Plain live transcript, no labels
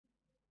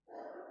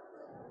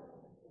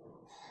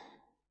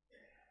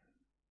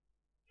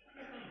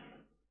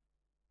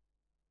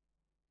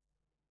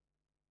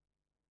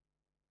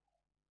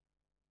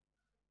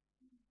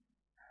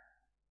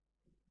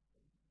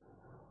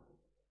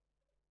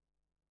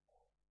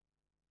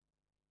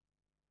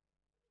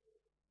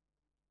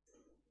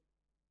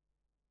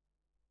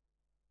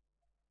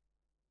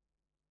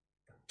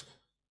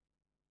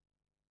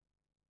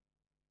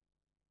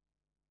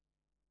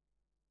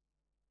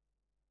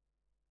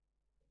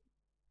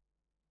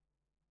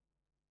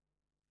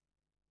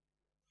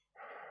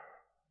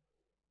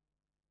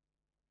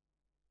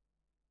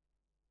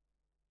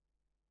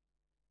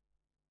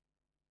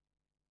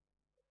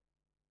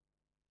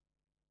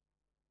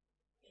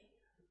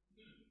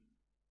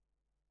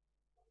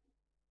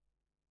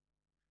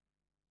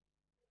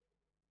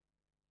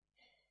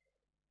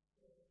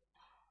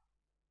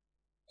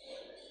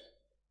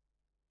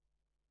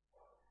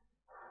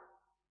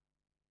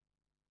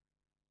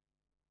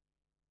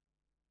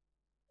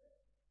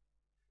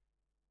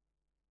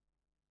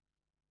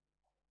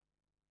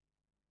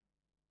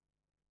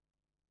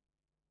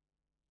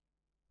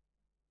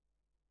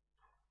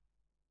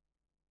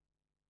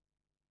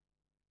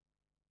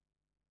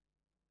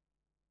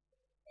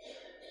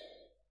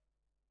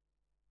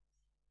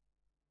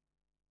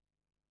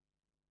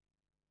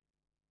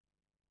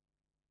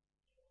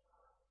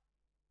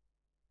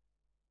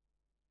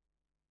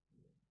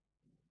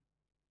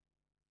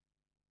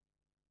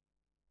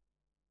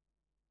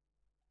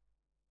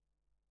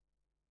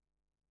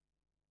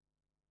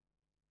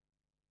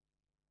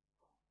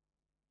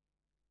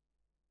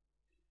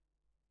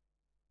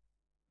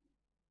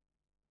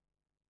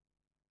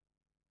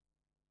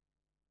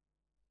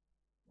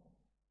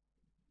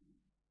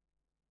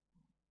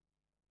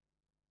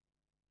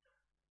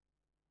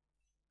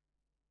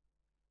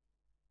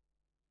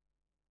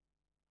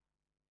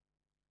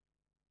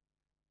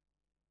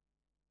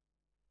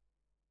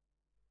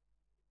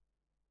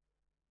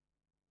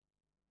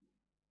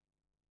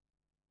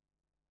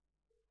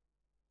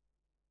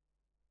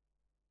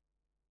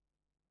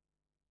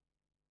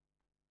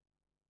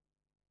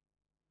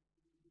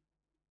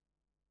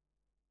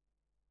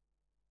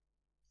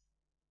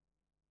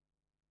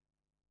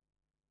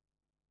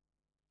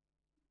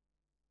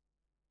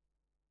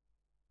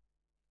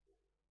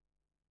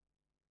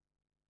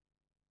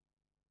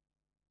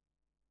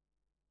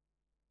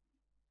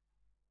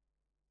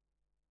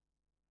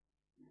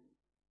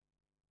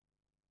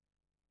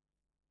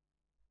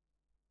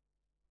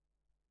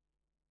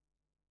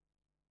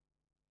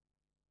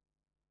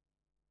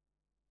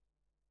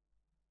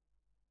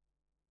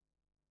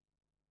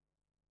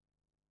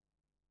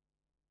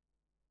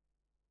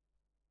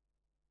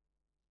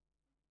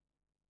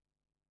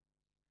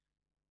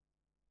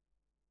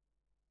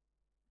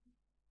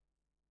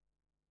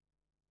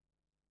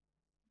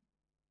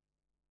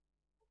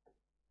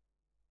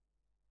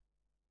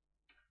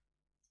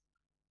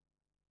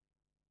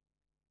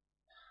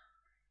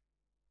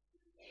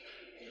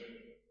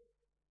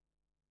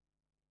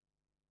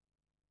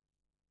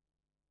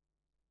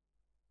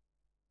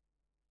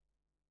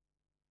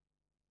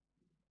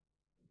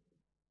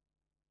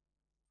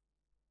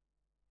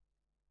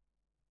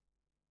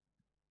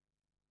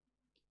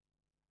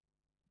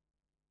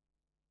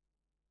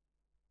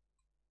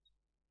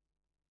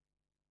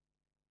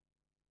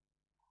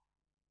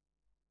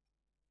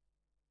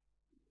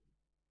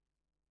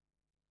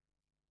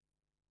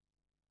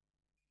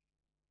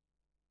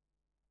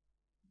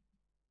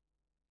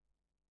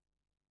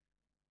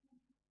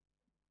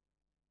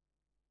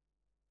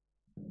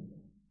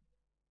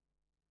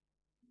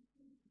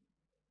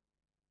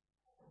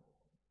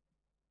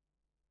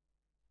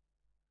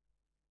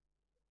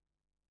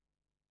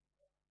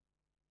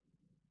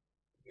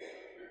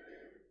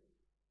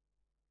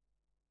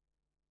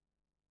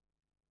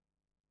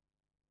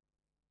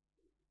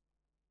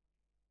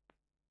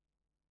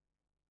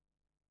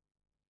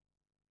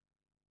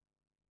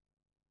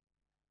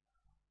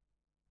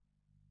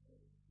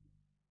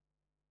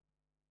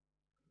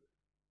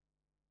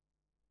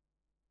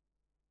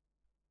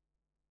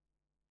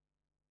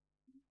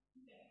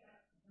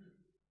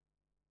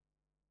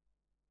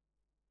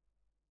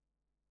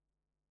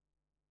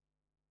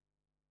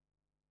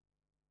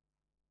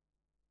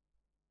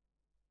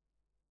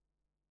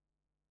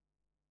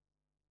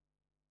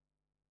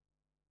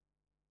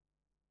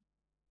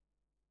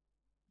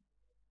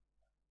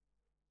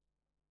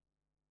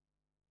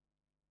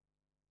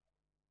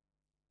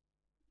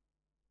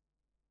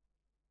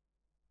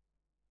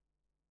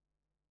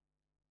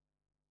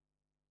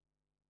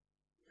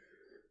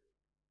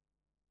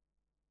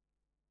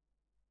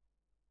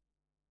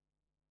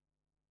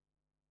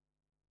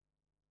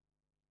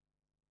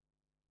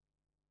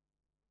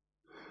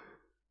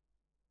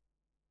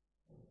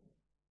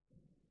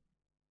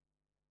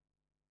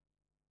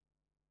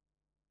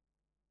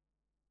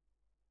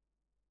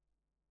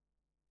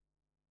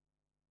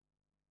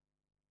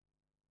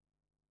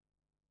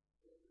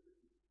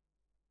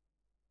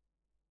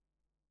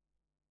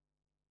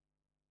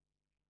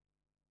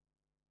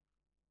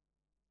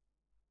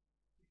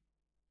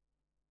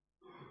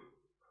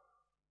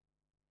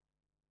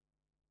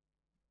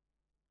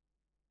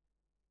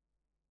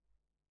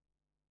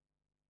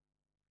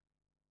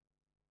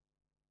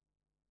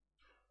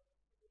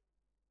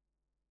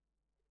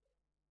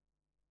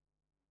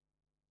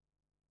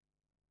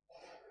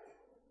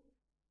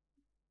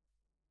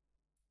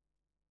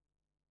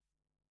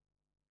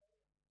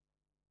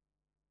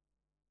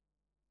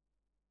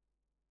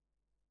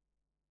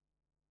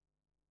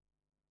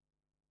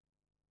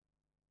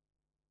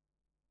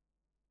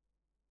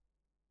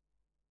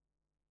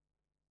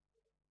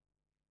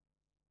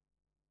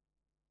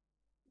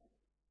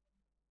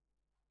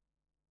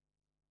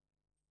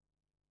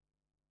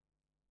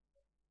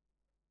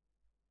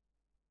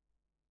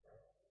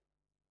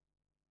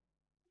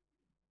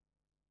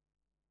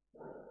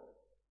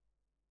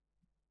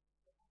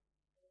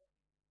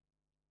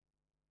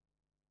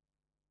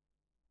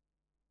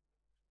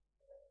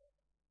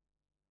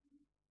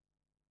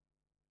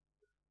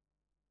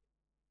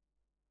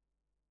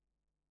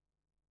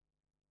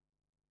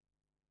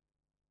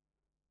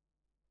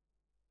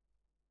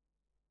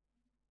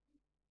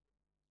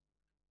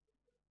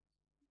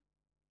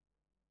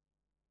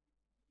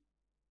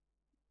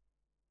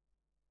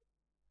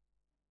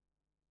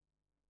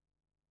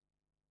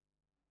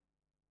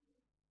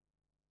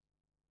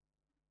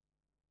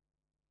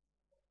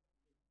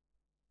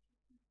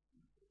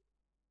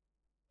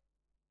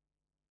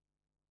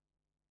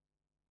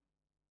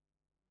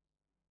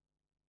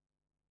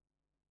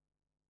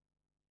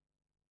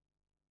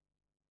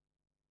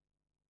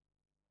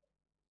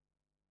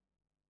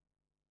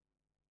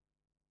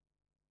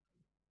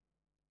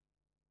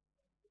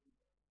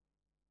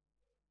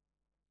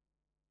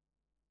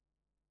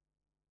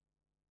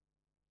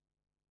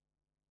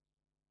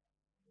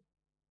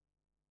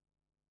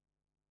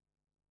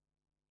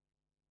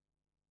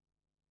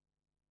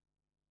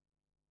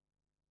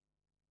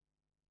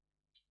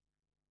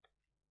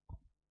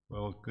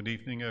Well, good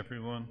evening,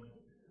 everyone,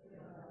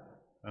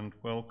 and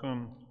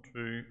welcome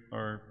to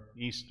our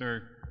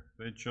Easter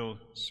Vigil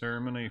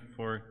ceremony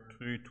for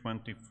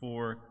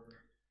 224.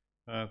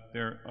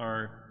 There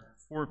are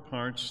four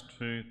parts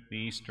to the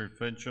Easter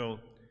Vigil.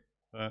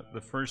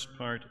 The first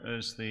part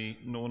is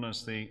known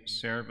as the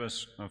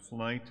Service of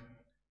Light.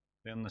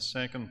 Then the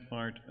second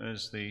part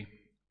is the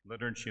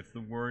Liturgy of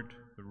the Word,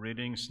 the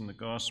readings in the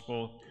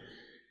Gospel.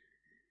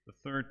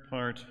 The third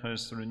part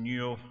has the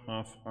renewal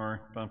of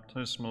our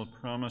baptismal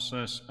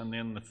promises, and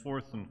then the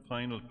fourth and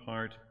final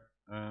part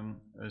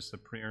is the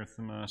prayer of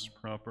the Mass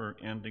proper,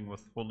 ending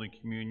with Holy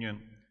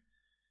Communion.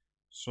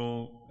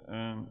 So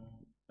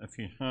if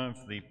you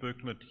have the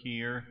booklet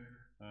here,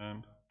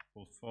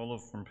 we'll follow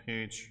from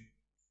page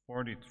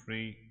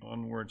 43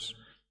 onwards.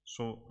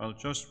 So I'll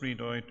just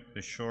read out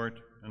the short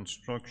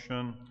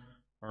instruction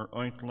or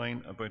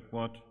outline about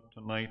what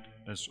tonight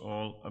is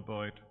all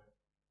about.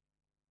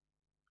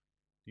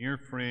 Dear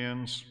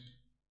friends,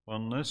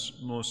 on this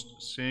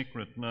most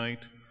sacred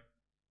night,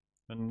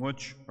 in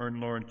which our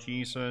Lord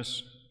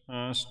Jesus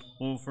passed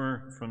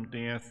over from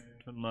death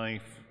to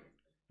life,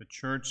 the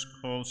Church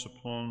calls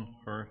upon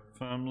her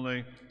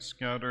family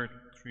scattered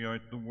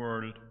throughout the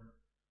world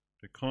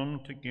to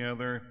come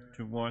together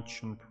to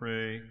watch and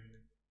pray.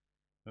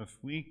 If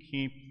we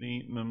keep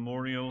the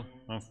memorial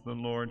of the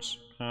Lord's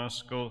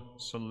Paschal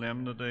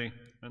solemnity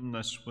in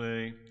this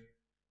way,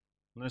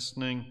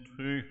 listening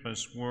to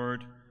His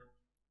word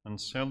and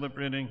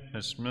celebrating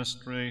His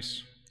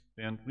mysteries,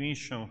 then we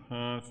shall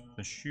have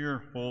the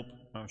sure hope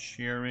of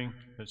sharing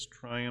His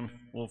triumph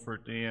over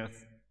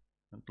death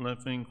and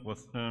living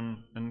with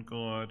Him in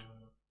God.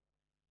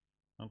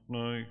 And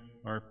now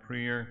our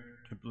prayer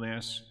to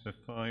bless the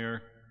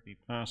fire, the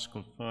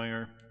Paschal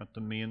fire at the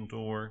main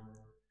door.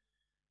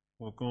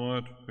 O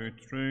God, who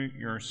through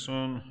your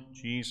Son,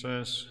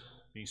 Jesus,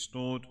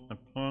 bestowed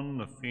upon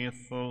the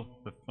faithful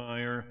the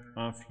fire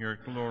of your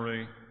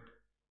glory,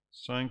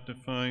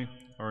 sanctify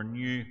our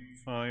new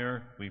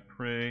fire, we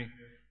pray,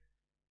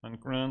 and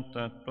grant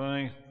that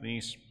by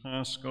these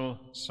Paschal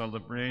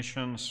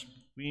celebrations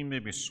we may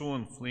be so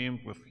inflamed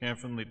with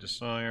heavenly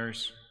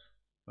desires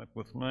that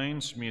with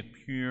minds made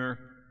pure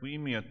we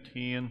may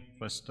attain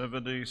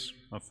festivities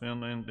of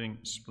unending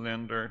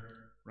splendor.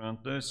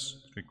 Grant this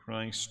through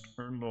Christ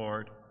our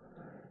Lord.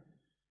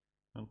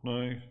 And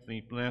now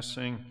the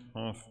blessing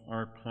of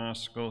our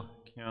Paschal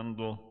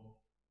candle.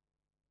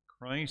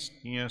 Christ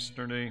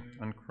yesterday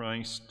and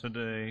Christ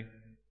today,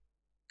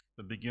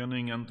 the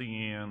beginning and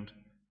the end,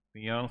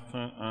 the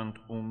Alpha and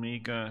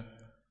Omega.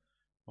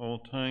 All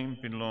time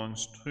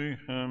belongs to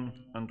Him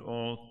and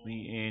all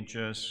the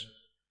ages.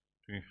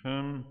 To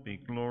Him be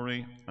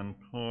glory and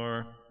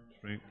power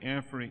through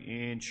every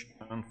age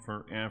and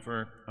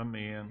forever.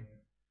 Amen.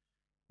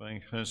 By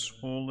His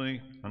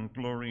holy and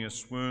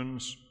glorious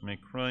wounds may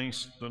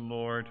Christ the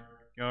Lord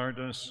guard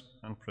us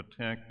and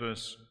protect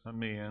us.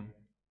 Amen.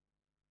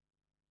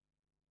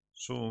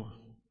 So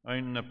I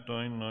nip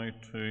down now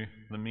to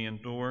the main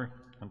door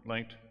and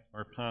light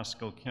our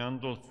Paschal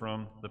candle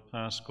from the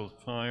Paschal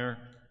fire.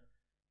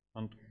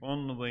 And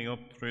on the way up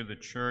through the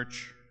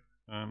church,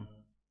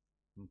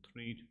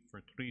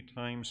 for three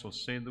times I'll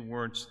say the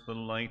words, the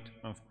light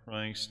of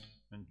Christ,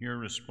 and your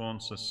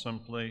response is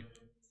simply,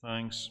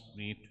 thanks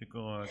be to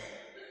God.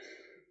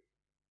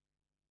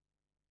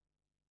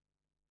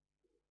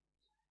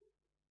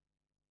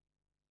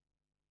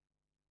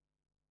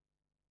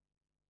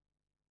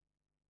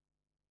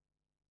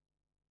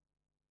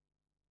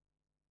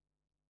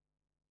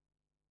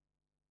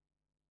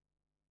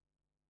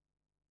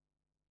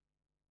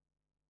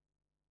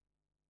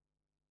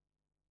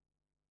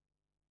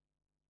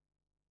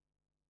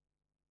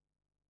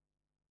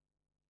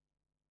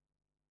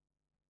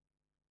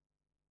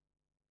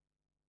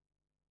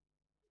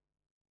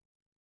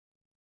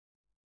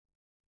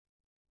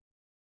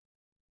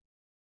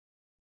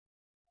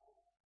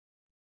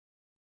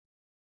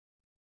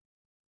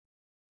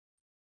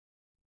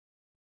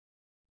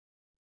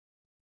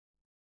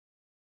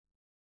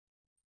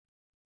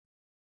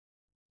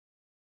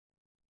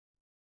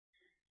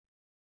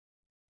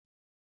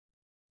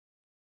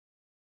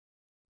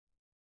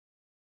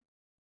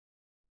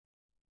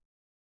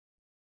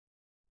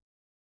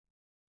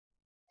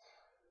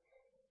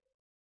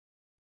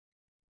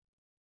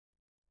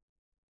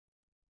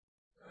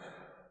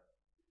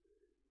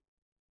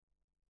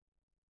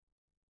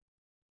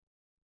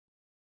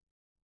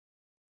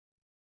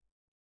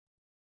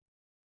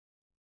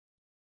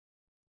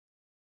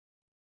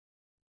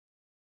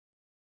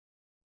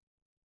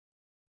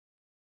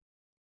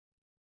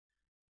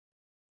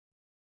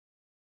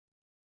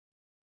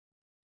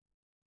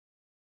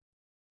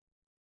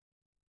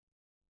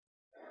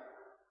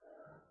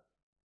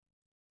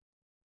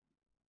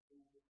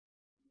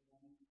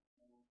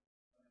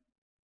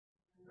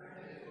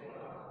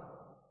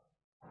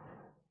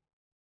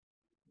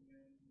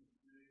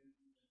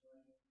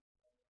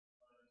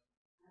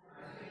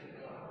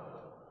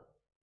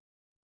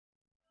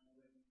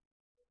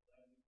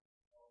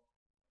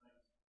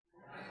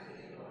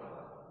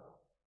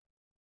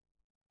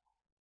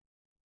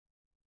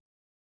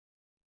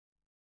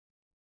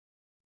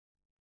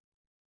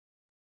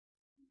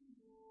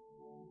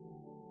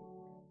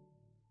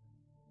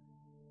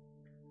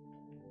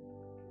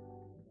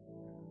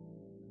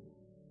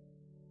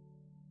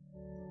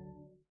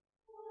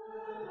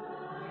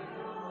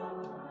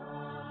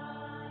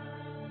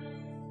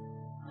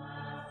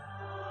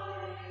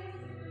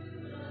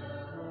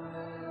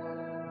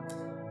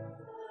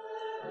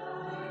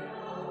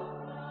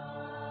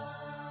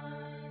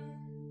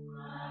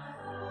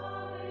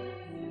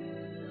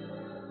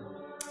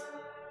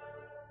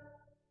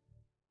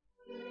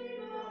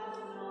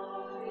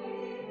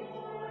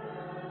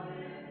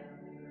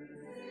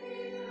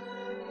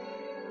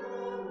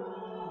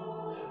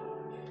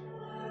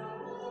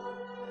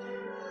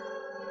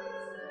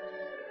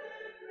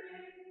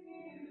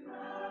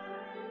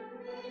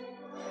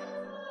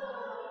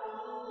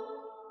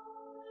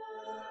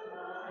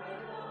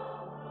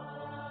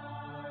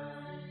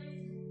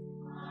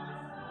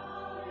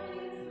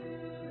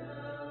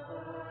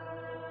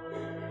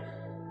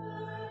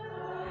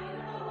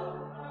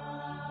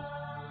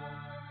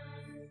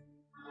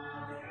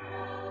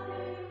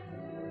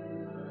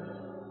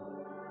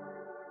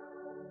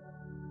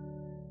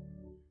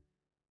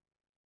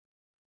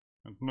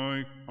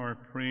 now our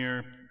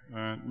prayer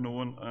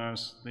known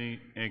as the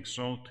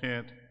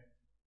Exalted.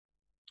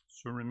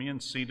 So remain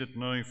seated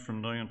now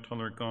from now until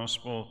our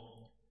Gospel.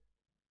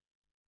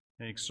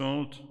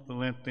 Exalt,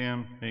 let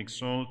them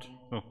exalt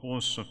the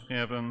hosts of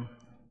heaven.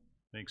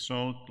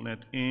 Exalt, let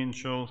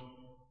angels,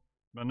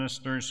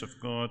 ministers of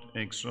God,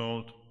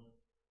 exalt.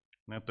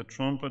 Let the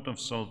trumpet of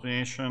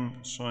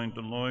salvation sound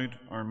aloud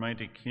our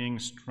mighty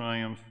King's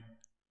triumph.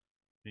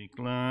 Be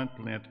glad,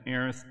 let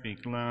earth be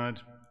glad,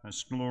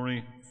 as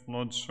glory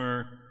floods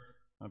her,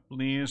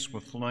 ablaze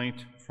with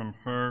light from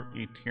her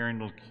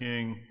eternal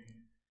King.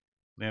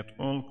 Let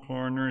all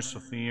corners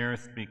of the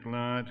earth be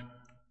glad,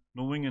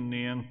 knowing an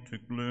end to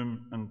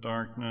gloom and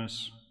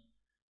darkness.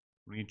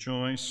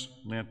 Rejoice,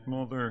 let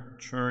Mother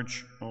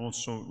Church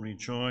also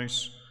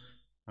rejoice,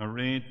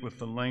 arrayed with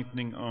the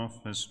lightning of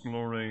his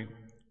glory.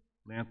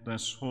 Let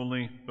this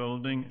holy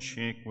building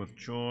shake with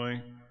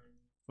joy,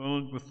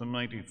 filled with the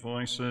mighty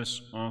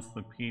voices of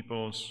the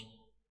peoples.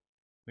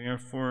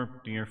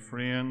 Therefore, dear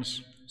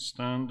friends,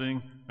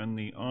 standing in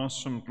the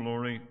awesome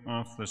glory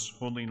of this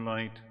holy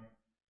light,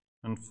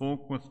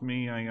 invoke with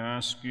me, I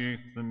ask you,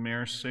 the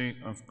mercy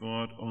of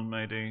God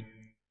Almighty,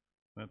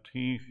 that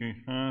he who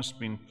has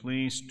been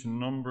pleased to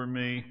number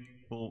me,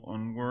 though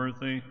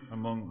unworthy,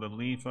 among the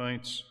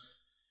Levites,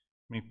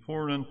 may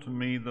pour into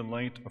me the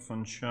light of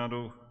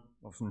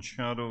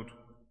unshadowed,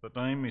 that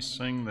I may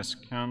sing this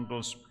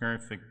candle's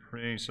perfect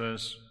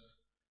praises.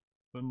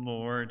 The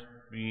Lord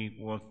be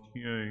with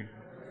you.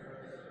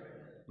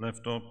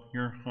 Lift up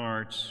your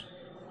hearts.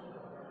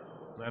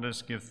 Let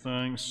us give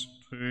thanks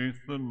to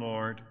the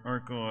Lord our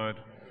God.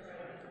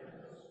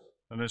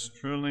 It is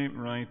truly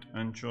right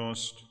and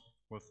just,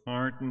 with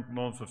ardent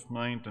love of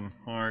mind and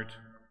heart,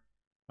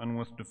 and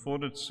with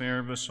devoted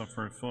service of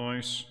our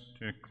voice,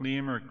 to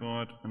acclaim our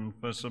God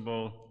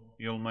invisible,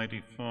 the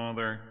Almighty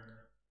Father,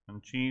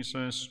 and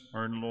Jesus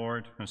our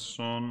Lord, his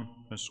Son,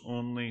 his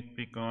only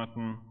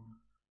begotten,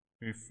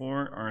 who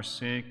for our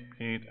sake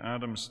paid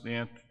Adam's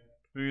debt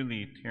to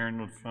the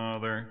eternal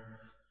Father,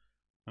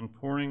 and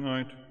pouring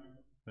out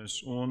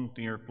his own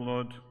dear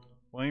blood,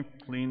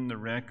 wiped clean the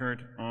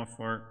record of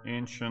our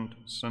ancient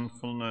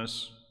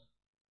sinfulness.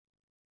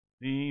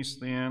 These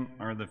then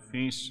are the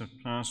feasts of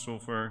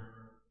Passover,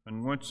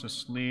 in which is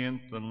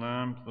slain the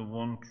Lamb, the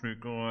one true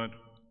God,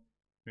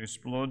 whose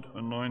blood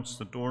anoints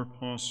the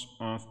doorposts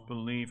of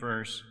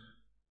believers.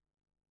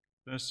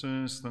 This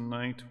is the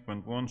night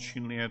when once she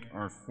led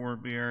our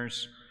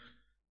forebears,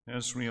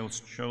 Israel's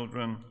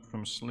children,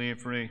 from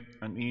slavery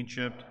in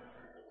Egypt,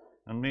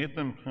 and made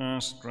them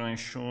pass dry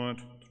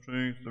shod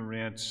through the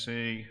Red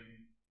Sea.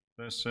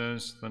 This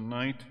is the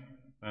night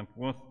that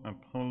with a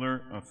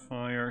pillar of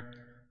fire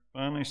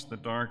banished the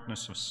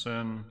darkness of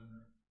sin.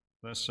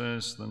 This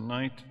is the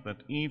night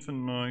that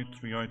even now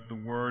throughout the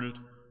world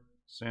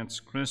sets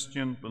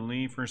Christian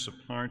believers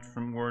apart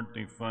from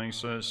worldly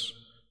vices,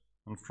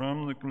 and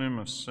from the gloom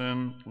of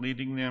sin,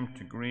 leading them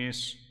to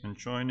grace and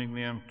joining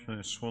them to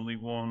his holy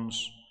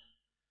ones.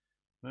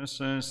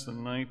 This is the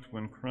night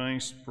when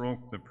Christ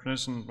broke the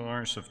prison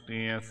bars of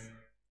death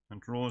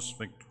and rose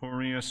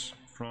victorious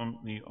from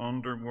the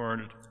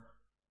underworld.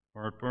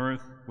 Our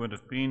birth would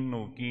have been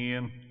no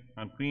gain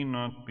had we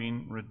not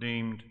been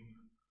redeemed.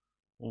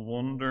 O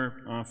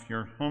wonder of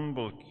your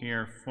humble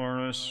care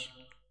for us,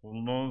 O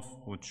love,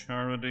 O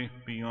charity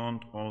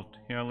beyond all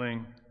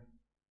telling.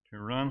 To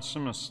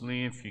ransom a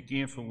slave you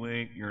gave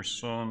away your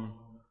Son,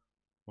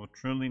 O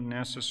truly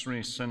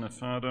necessary sin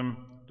of Adam,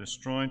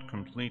 destroyed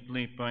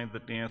completely by the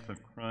death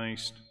of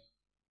Christ.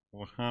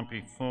 O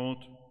happy fault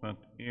that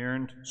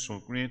earned so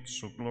great,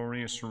 so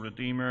glorious a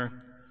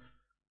Redeemer.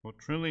 O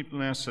truly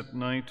blessed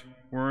night,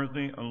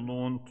 worthy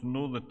alone to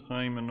know the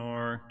time and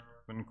hour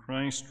when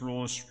Christ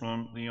rose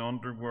from the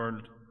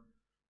underworld.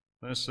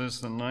 This is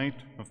the night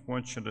of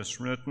which it is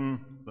written,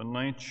 the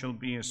night shall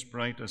be as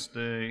bright as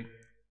day,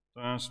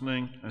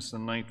 dazzling as the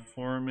night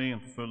for me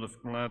and full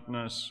of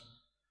gladness.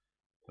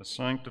 The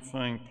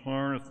sanctifying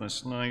power of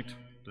this night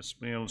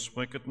dispels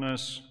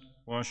wickedness,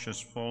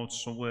 washes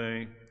faults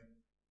away,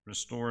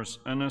 restores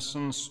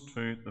innocence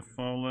to the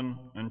fallen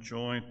and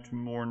joy to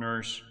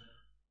mourners,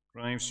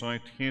 drives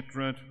out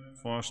hatred,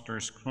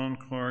 fosters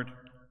concord,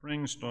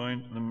 brings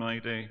down the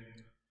mighty.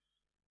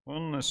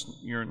 On this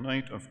your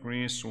night of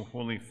grace, O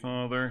Holy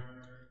Father,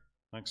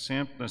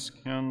 accept this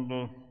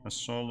candle, a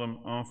solemn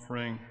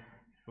offering,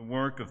 the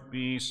work of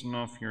bees and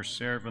of your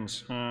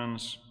servants'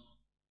 hands,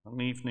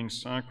 an evening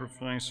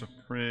sacrifice of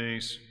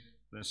praise,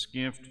 this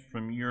gift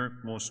from your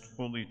most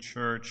holy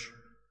Church.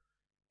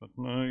 But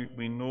now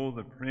we know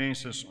the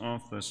praises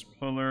of this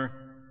pillar,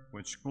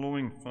 which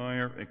glowing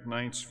fire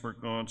ignites for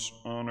God's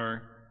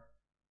honor,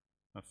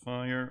 a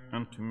fire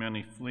unto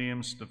many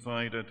flames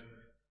divided,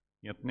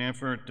 yet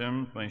never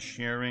dimmed by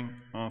sharing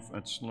of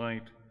its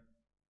light.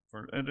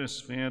 For it is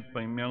fed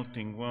by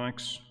melting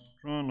wax,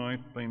 drawn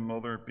out by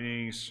mother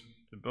bees,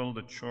 to build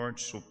a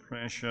church so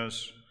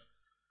precious.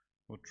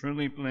 O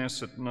truly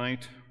blessed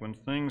night, when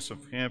things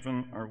of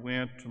heaven are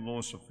wed to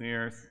those of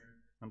earth,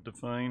 and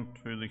divine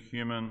to the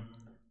human,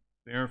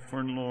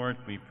 Therefore, Lord,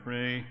 we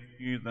pray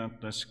you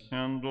that this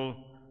candle,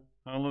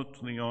 hallowed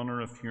to the honour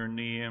of your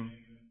name,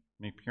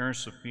 may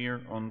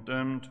persevere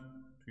undimmed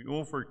to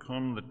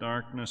overcome the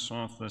darkness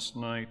of this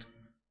night.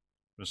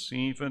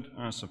 Receive it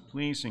as a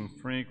pleasing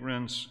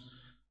fragrance,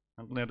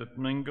 and let it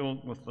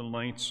mingle with the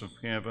lights of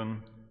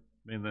heaven.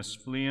 May this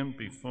flame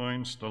be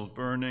found still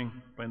burning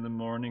by the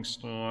morning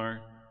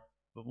star,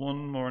 the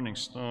one morning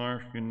star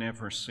who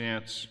never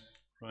sets,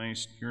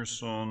 Christ your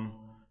Son,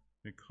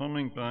 who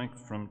coming back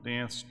from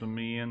death's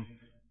domain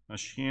has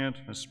shed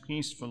his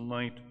peaceful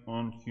light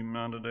on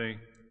humanity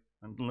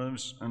and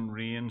lives and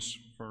reigns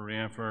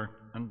forever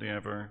and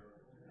ever.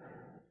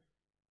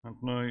 And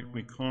now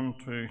we come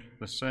to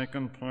the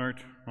second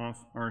part of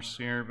our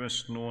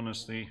service, known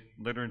as the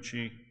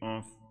Liturgy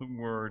of the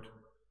Word,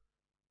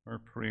 our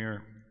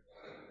prayer.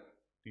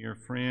 Dear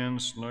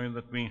friends, now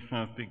that we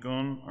have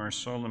begun our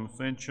solemn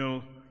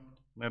vigil,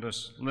 let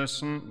us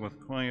listen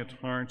with quiet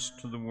hearts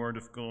to the Word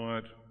of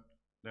God.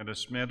 Let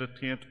us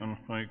meditate on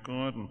how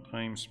God in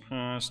times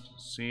past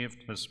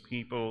saved his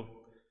people,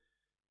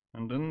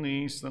 and in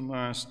these the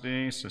last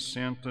days has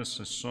sent us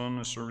his Son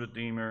as a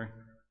Redeemer.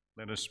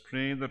 Let us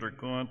pray that our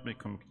God may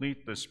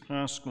complete this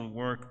paschal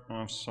work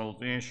of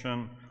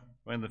salvation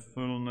by the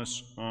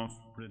fullness of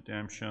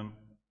redemption.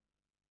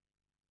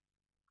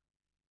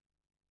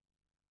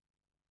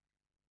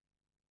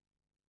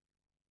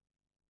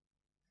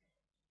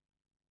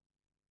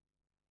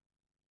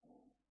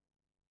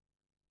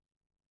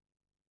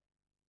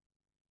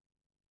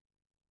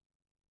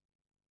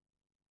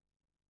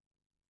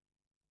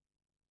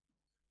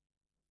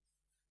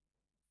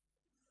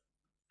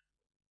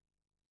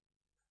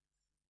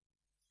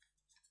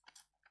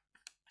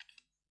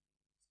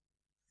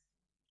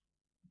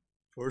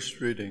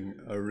 First reading,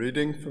 a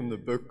reading from the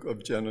book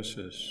of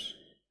Genesis.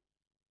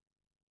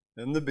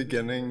 In the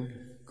beginning,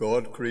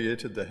 God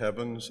created the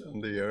heavens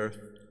and the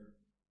earth.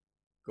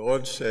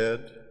 God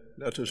said,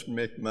 "Let us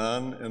make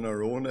man in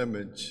our own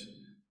image,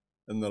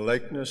 in the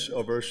likeness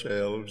of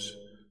ourselves,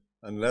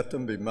 and let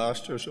them be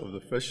masters of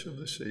the fish of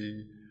the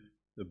sea,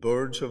 the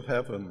birds of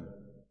heaven,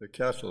 the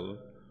cattle,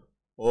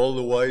 all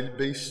the wild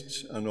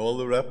beasts, and all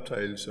the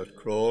reptiles that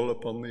crawl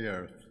upon the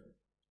earth."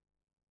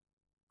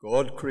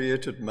 God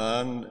created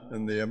man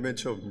in the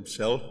image of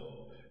himself.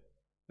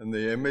 In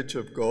the image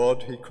of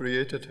God he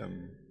created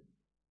him.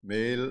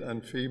 Male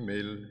and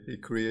female he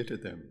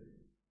created them.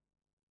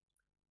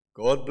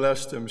 God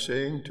blessed them,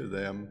 saying to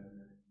them,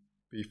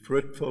 "Be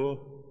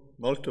fruitful,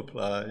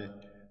 multiply,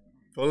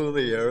 fill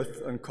the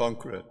earth and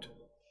conquer it.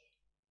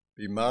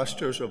 Be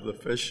masters of the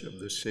fish of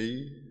the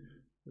sea,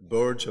 the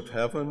birds of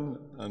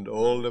heaven, and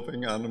all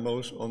living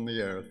animals on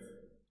the earth."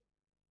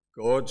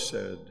 God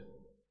said,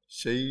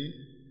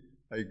 "See,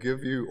 I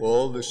give you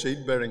all the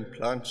seed-bearing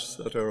plants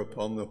that are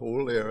upon the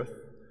whole earth,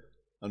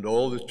 and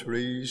all the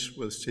trees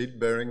with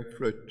seed-bearing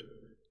fruit.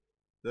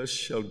 This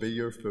shall be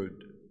your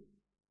food.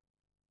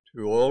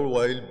 To all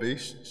wild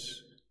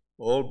beasts,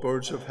 all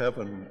birds of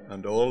heaven,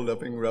 and all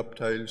living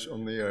reptiles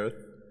on the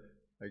earth,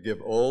 I give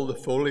all the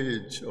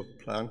foliage of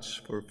plants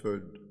for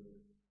food."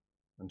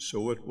 And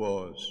so it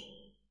was.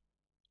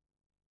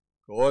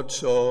 God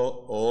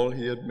saw all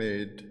he had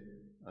made,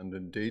 and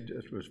indeed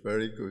it was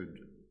very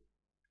good.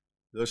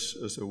 This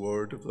is the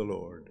word of the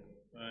Lord.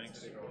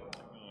 Thanks be to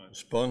God.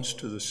 Response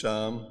to the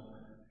psalm,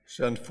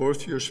 "Send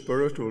forth your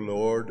Spirit, O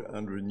Lord,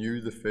 and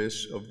renew the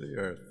face of the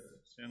earth."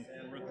 Send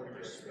forth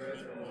your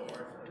Spirit,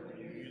 Lord, and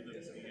renew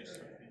the face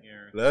of the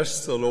earth.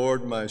 Bless the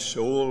Lord, my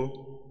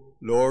soul.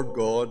 Lord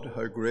God,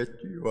 how great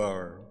you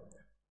are,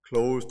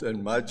 clothed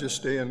in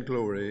majesty and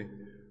glory,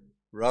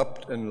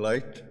 wrapped in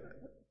light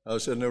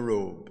as in a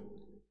robe.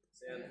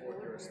 Send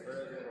forth your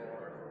Spirit,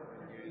 Lord,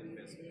 and renew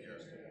the face of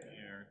the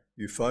earth.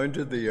 You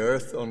founded the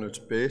earth on its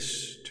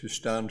base to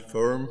stand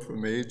firm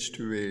from age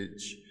to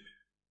age.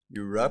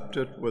 You wrapped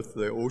it with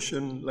the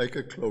ocean like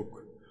a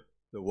cloak.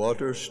 The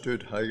waters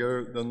stood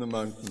higher than the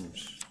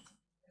mountains.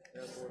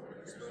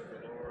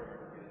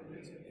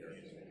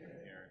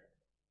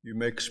 You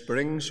make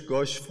springs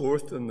gush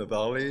forth in the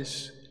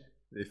valleys.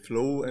 They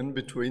flow in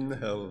between the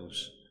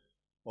hills.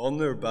 On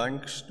their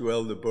banks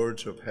dwell the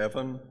birds of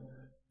heaven.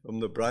 From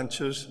the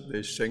branches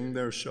they sing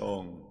their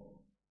song.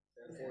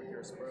 Send forth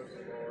your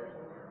Spirit, Lord,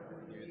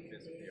 and renew the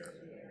face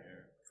of the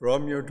earth.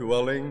 From your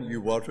dwelling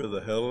you water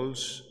the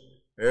hills.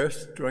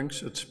 Earth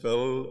drinks its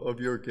fill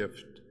of your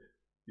gift.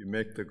 You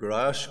make the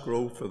grass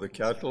grow for the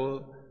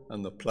cattle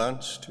and the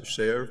plants to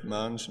serve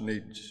man's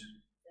needs.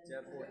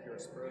 Send forth your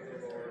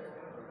Spirit, Lord,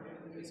 and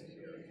renew the face of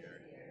the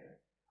earth.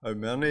 How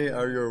many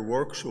are your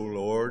works, O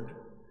Lord?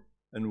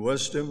 In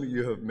wisdom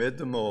you have made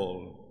them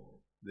all.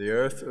 The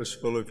earth is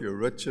full of your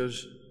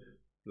riches.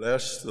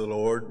 Bless the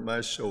Lord,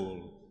 my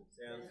soul.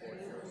 Send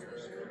forth your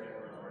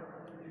Spirit, Lord,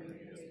 and renew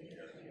the face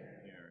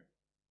of the earth.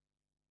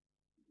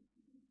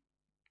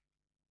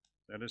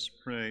 Let us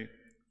pray.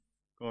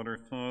 God our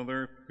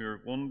Father, who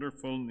are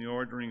wonderful in the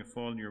ordering of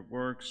all your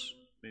works,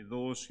 may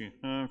those you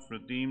have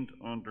redeemed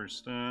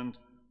understand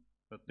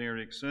that there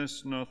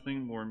exists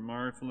nothing more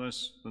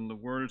marvelous than the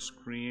world's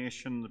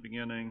creation in the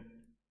beginning.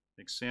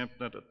 except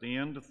that at the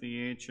end of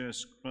the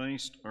ages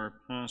Christ, our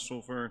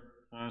Passover,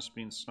 has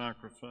been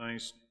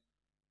sacrificed,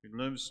 who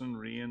lives and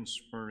reigns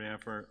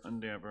forever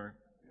and ever.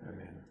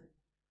 Amen.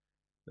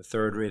 The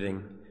third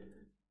reading,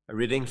 a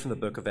reading from the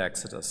book of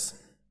Exodus.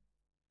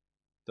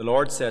 The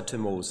Lord said to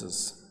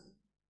Moses,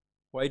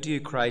 "Why do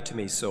you cry to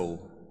me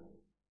so?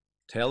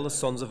 Tell the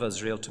sons of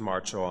Israel to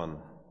march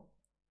on.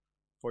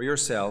 For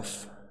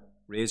yourself,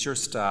 raise your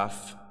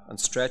staff and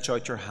stretch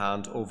out your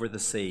hand over the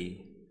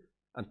sea,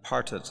 and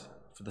part it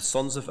for the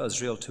sons of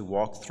Israel to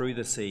walk through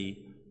the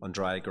sea on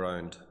dry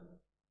ground.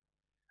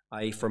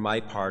 I, for my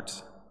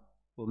part,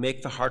 will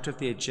make the heart of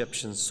the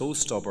Egyptians so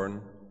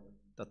stubborn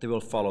that they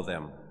will follow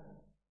them.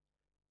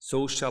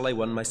 So shall I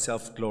win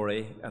myself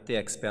glory at the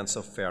expense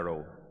of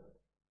Pharaoh,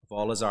 of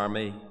all his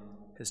army,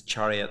 his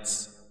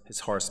chariots,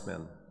 his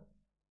horsemen.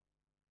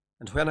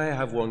 And when I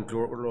have won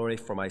glory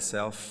for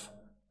myself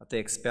at the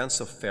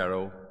expense of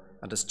Pharaoh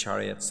and his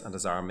chariots and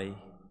his army,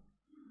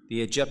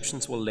 the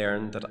Egyptians will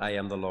learn that I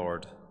am the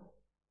Lord."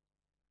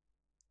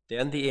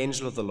 Then the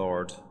angel of the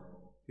Lord,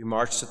 who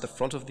marched at the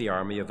front of the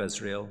army of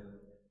Israel,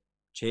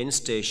 changed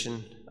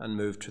station and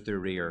moved to the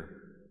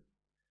rear.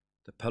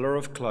 The pillar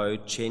of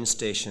cloud changed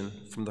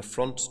station from the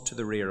front to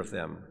the rear of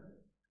them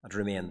and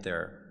remained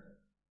there.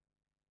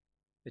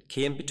 It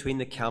came between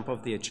the camp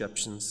of the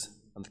Egyptians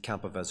and the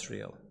camp of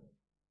Israel.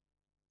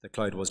 The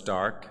cloud was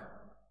dark,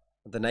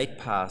 and the night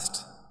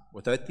passed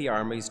without the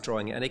armies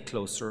drawing any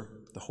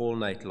closer the whole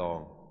night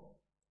long.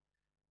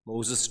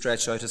 Moses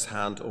stretched out his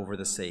hand over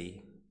the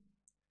sea.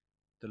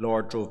 The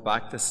Lord drove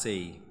back the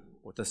sea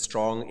with a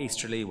strong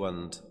easterly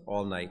wind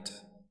all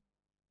night,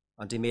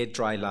 and he made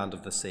dry land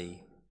of the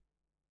sea.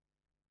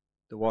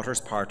 The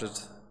waters parted,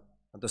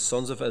 and the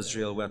sons of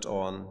Israel went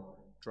on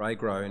dry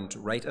ground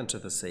right into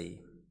the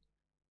sea,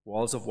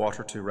 walls of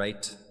water to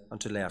right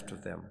and to left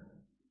of them.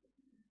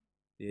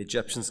 The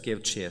Egyptians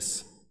gave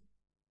chase.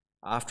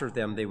 After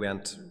them they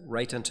went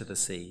right into the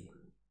sea,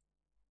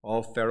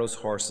 all Pharaoh's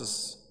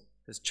horses,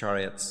 his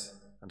chariots,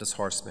 and his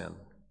horsemen.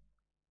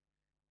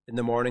 In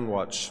the morning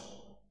watch,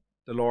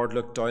 the Lord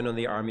looked down on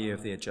the army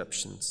of the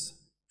Egyptians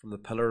from the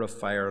pillar of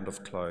fire and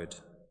of cloud,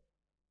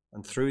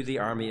 and threw the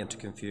army into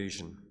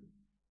confusion.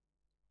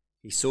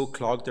 He so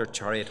clogged their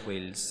chariot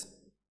wheels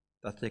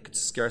that they could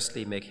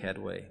scarcely make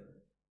headway.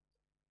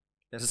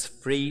 "Let us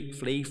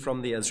flee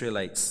from the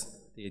Israelites,"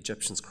 the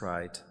Egyptians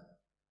cried.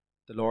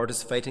 "The Lord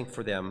is fighting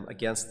for them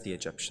against the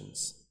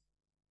Egyptians."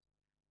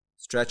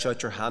 "Stretch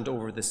out your hand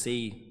over the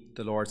sea,"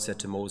 the Lord said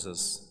to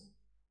Moses,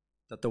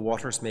 "that the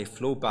waters may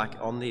flow back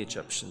on the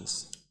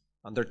Egyptians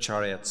and their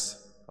chariots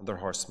and their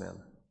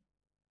horsemen."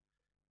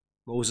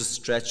 Moses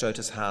stretched out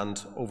his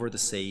hand over the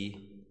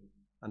sea,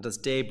 and as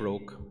day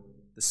broke,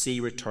 the sea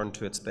returned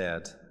to its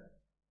bed.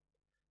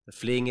 The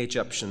fleeing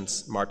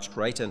Egyptians marched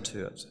right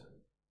into it,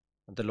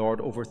 and the Lord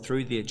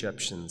overthrew the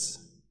Egyptians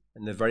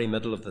in the very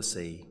middle of the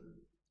sea.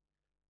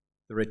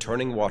 The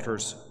returning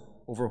waters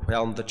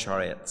overwhelmed the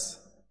chariots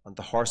and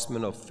the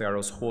horsemen of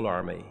Pharaoh's whole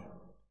army,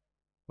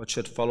 which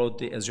had followed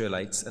the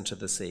Israelites into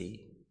the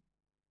sea.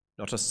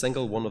 Not a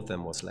single one of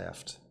them was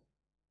left.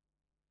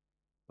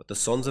 But the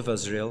sons of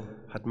Israel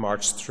had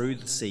marched through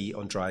the sea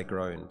on dry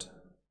ground,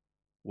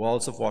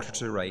 walls of water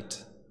to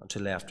right and to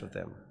left of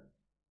them.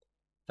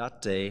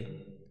 That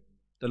day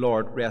the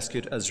Lord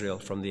rescued Israel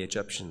from the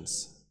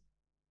Egyptians,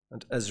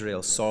 and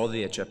Israel saw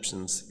the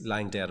Egyptians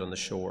lying dead on the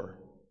shore.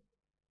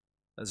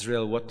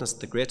 Israel witnessed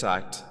the great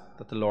act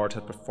that the Lord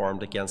had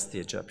performed against the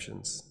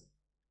Egyptians,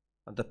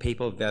 and the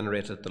people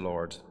venerated the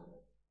Lord.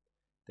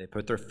 They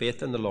put their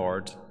faith in the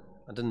Lord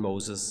and in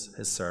Moses,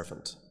 his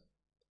servant.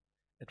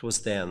 It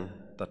was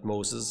then that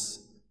Moses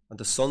and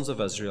the sons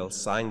of Israel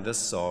sang this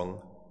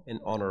song in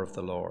honor of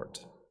the Lord.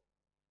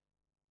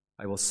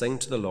 "I will sing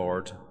to the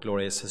Lord,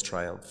 glorious his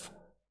triumph.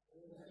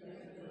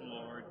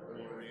 Lord,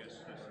 glorious is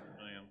his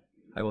triumph.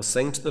 I will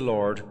sing to the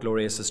Lord,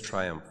 glorious his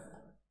triumph.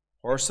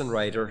 Horse and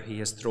rider he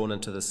has thrown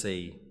into the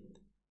sea.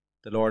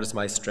 The Lord is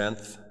my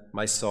strength,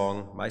 my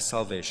song, my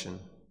salvation.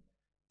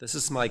 This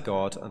is my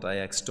God, and I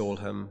extol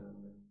him,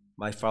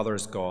 my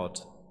Father's God,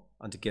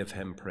 and give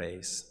him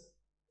praise.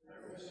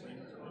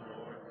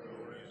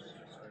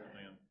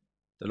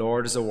 The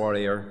Lord is a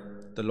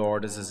warrior, the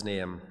Lord is his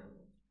name.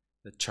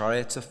 The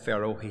chariots of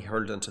Pharaoh he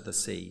hurled into the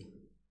sea.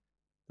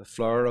 The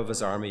flower of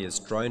his army is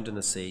drowned in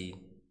the sea.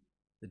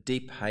 The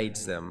deep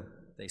hides them,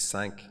 they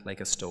sank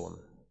like a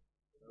stone.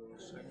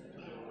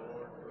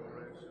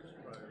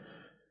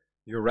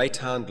 Your right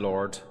hand,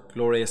 Lord,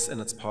 glorious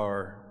in its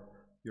power.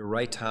 Your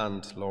right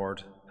hand,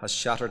 Lord, has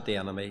shattered the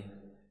enemy.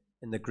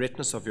 In the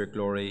greatness of your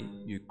glory,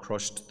 you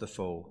crushed the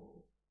foe.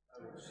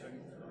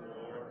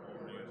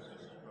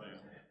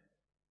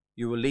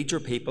 You will lead your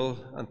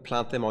people and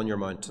plant them on your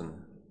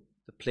mountain,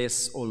 the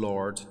place, O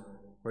Lord,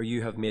 where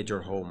you have made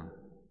your home.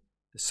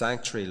 The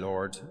sanctuary,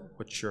 Lord,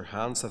 which your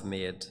hands have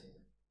made,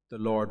 the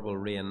Lord will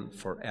reign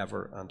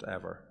forever and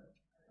ever.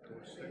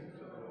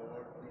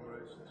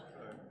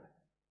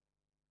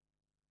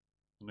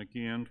 And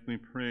again we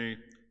pray,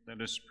 let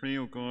us pray,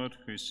 O God,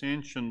 whose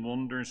ancient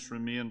wonders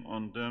remain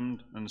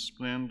undimmed and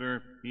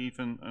splendour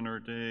even in our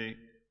day,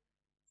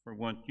 for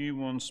what you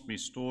once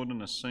bestowed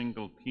on a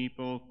single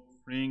people,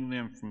 freeing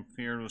them from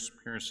Pharaoh's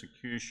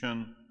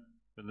persecution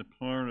by the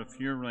power of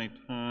your right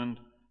hand.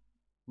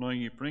 Now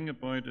you bring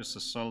about us the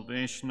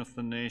salvation of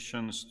the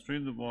nations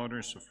through the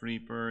waters of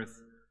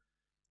rebirth.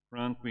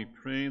 Grant, we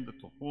pray,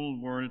 that the whole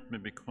world may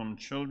become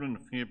children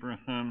of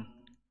Abraham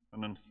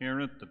and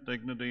inherit the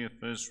dignity of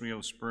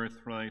Israel's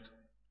birthright.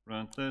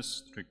 Grant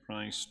this through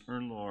Christ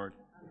our Lord.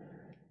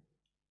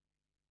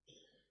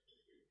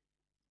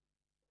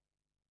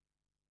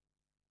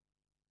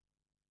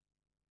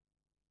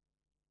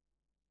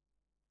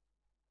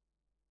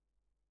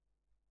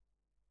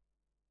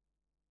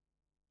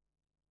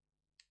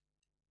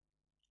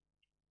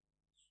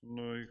 So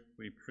now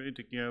we pray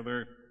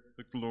together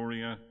the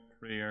Gloria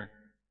prayer.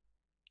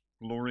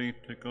 Glory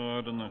to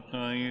God in the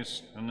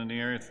highest, and on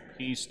earth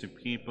peace to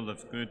people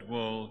of good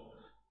will.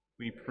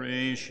 We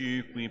praise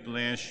you, we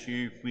bless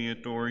you, we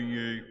adore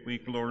you, we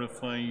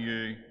glorify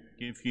you,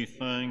 give you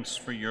thanks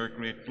for your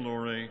great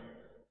glory.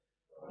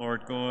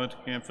 Lord God,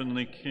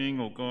 heavenly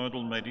King, O God,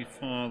 Almighty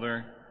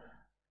Father,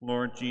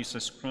 Lord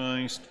Jesus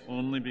Christ,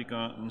 only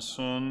begotten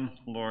Son,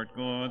 Lord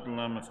God,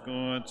 Lamb of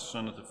God,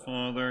 Son of the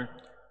Father,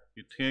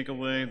 you take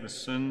away the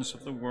sins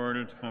of the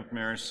world, have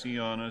mercy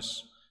on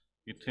us.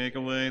 You take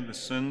away the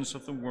sins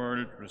of the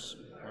world, receive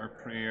our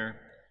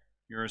prayer.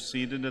 You are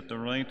seated at the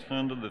right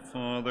hand of the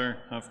Father,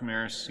 have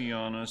mercy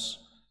on us.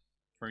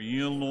 For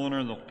you alone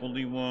are the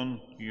Holy One,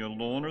 you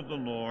alone are the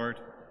Lord,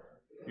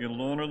 you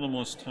alone are the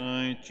Most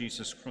High,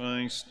 Jesus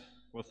Christ,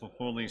 with the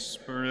Holy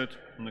Spirit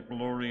and the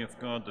glory of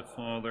God the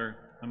Father.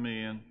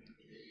 Amen.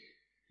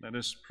 Let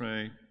us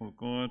pray. O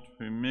God,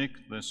 who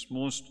make this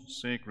most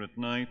sacred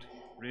night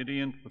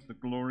radiant with the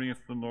glory of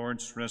the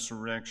Lord's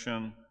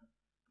resurrection,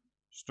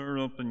 stir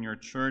up in your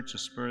church a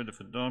spirit of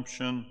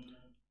adoption,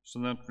 so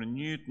that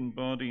renewed in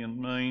body and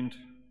mind,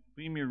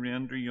 we may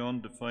render you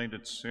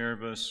undivided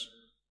service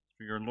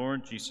through your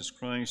Lord Jesus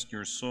Christ,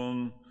 your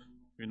Son,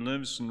 who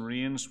lives and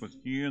reigns with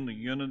you in the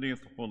unity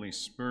of the Holy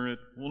Spirit,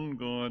 one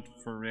God,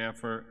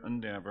 forever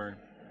and ever.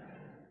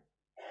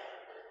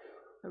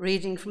 A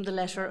reading from the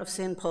letter of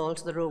St. Paul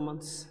to the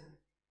Romans.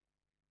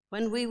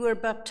 When we were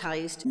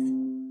baptized,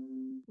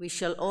 we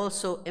shall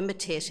also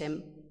imitate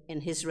him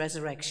in his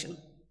resurrection.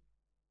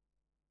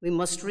 We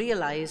must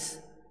realize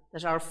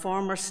that our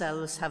former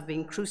selves have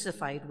been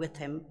crucified with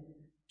him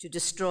to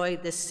destroy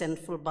this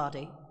sinful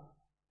body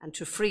and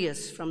to free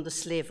us from the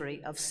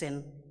slavery of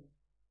sin.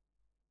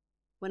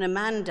 When a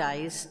man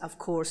dies, of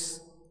course,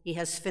 he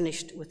has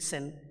finished with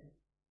sin.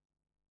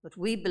 But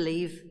we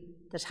believe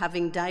that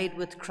having died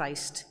with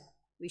Christ,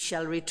 we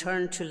shall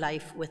return to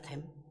life with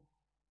him.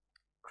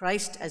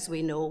 Christ, as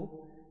we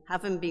know,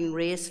 having been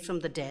raised from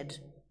the dead,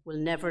 will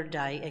never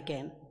die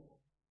again.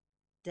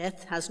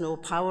 Death has no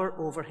power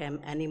over him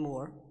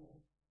anymore.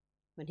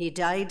 When he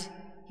died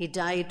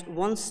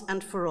once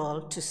and for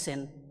all to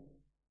sin.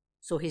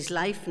 So his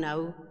life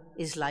now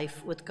is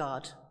life with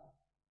God.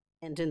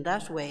 And in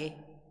that way,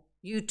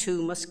 you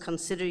too must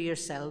consider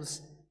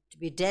yourselves to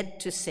be dead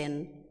to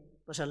sin,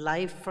 but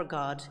alive for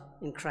God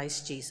in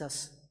Christ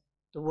Jesus.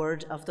 The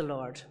word of the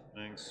Lord.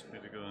 Thanks be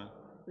to God.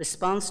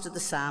 Response to the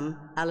psalm,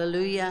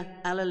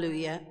 Alleluia,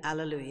 Alleluia,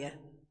 Alleluia.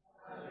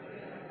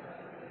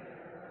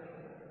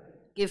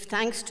 Give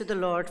thanks to the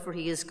Lord, for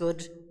he is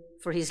good,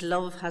 for his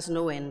love has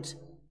no end.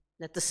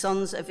 Let the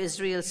sons of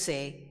Israel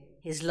say,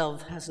 his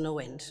love has no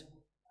end.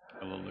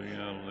 Alleluia,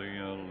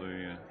 alleluia,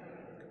 alleluia.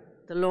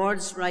 The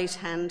Lord's right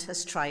hand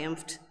has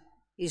triumphed.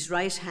 His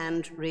right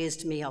hand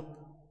raised me up.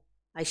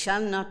 I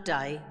shall not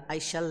die, I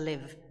shall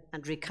live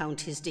and recount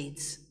his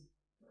deeds.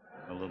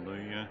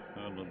 Alleluia,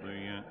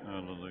 alleluia,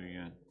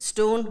 alleluia.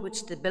 Stone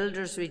which the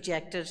builders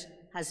rejected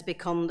has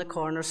become the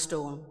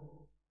cornerstone.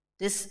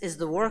 This is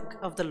the work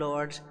of the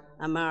Lord,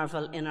 a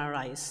marvel in our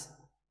eyes.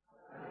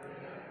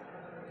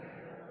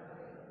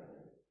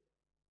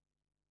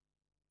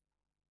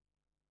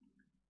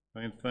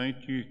 I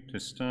invite you to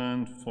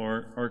stand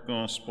for our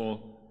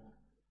gospel.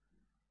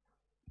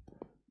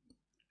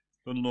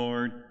 The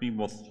Lord be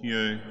with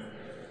you.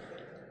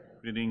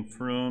 Reading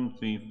from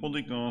the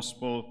Holy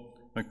Gospel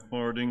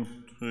according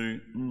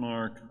to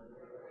Mark.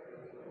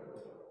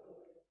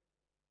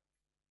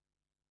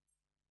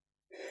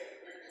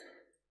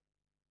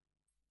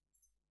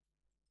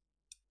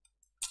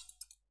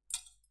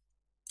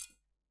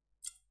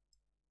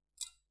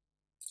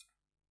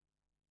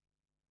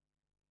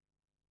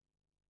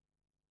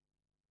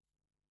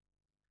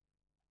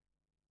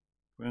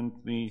 When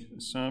the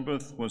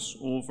Sabbath was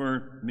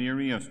over,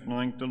 Mary of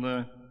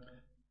Magdala,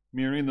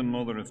 Mary the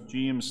mother of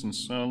James and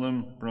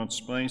Salome, brought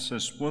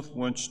spices with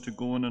which to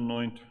go and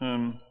anoint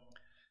him.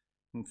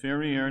 And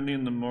very early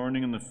in the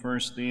morning on the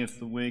first day of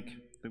the week,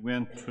 they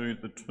went to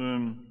the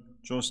tomb,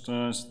 just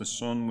as the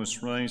sun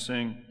was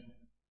rising.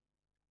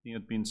 They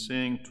had been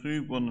saying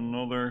to one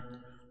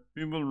another,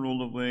 "Who will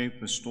roll away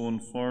the stone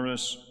for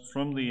us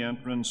from the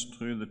entrance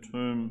to the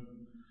tomb?"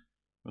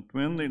 But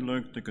when they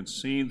looked, they could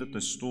see that the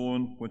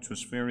stone, which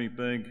was very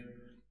big,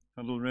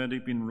 had already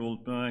been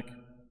rolled back.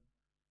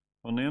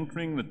 On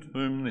entering the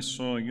tomb, they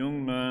saw a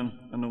young man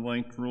in a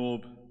white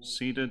robe,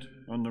 seated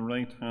on the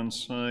right-hand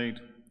side,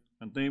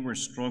 and they were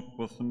struck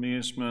with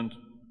amazement.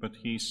 But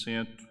he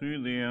said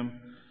to them,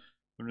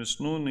 "There is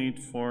no need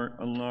for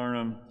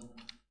alarm.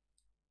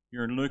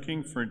 You're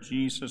looking for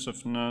Jesus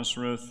of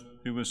Nazareth,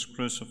 who was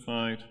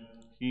crucified.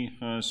 He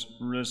has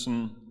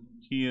risen.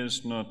 He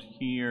is not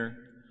here.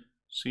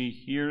 See,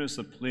 here is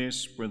the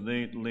place where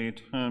they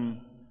laid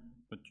him.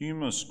 But you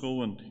must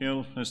go and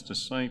tell his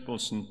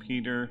disciples and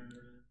Peter,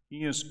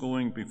 he is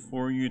going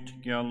before you to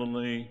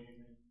Galilee.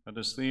 It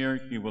is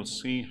there you will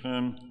see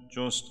him,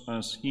 just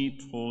as he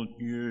told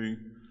you."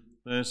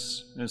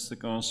 This is the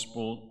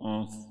gospel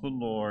of the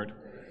Lord.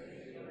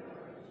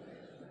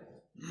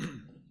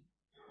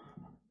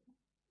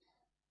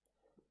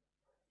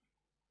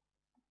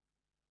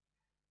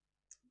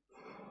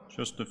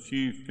 Just a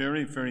few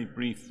very, very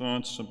brief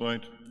thoughts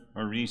about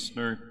our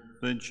Easter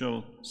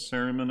Vigil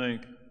ceremony.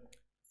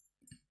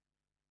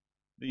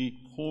 The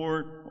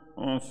core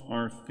of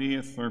our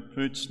faith, or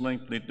put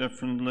slightly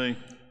differently,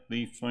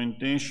 the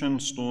foundation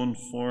stone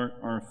for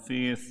our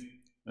faith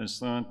is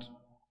that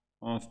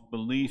of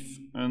belief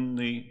in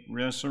the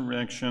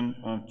resurrection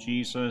of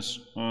Jesus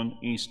on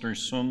Easter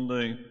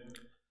Sunday.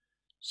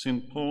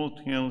 St.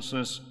 Paul tells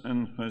us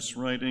in his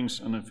writings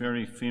in a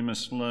very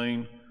famous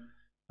line,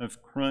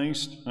 "If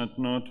Christ had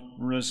not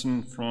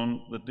risen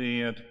from the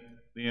dead,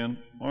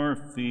 then our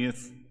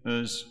faith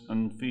is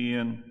in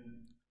vain."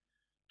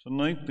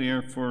 Tonight,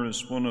 therefore,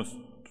 is one of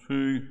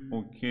two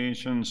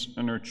occasions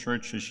in our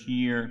church's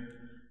year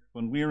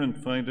when we are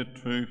invited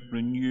to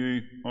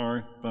renew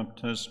our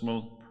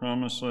baptismal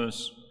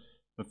promises.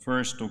 The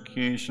first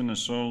occasion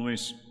is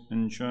always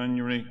in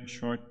January,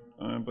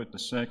 about the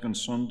second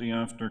Sunday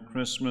after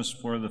Christmas,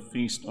 for the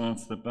feast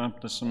of the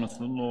baptism of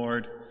the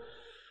Lord.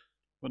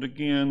 But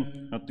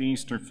again, at the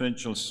Easter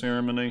Vigil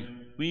ceremony,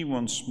 we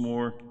once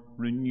more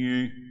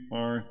renew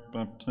our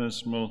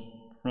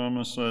baptismal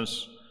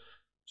promises.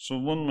 So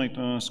one might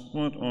ask,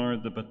 what are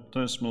the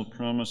baptismal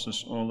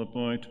promises all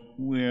about?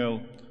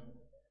 Well,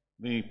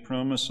 the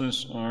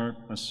promises are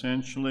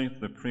essentially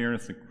the prayer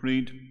of the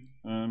Creed,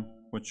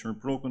 which is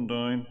broken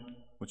down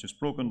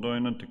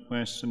into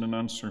question and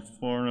answer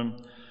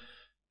form.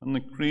 And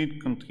the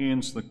Creed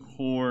contains the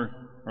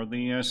core, or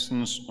the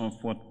essence,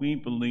 of what we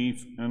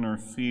believe in our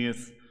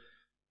faith.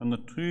 And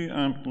the two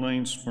end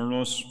lines for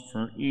us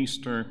for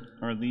Easter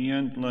are the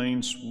end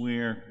lines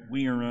where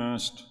we are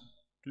asked,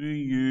 "Do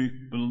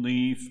you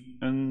believe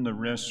in the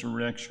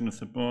resurrection of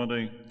the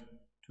body?"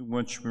 To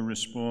which we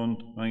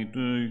respond, "I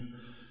do."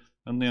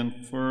 And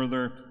then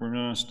further, we're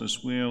asked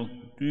as well,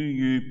 "Do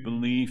you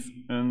believe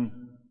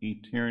in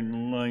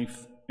eternal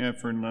life,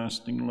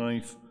 everlasting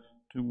life?"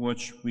 To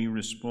which we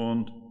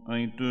respond,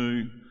 "I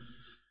do."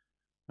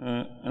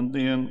 And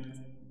then,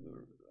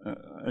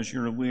 as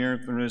you're aware,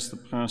 there is the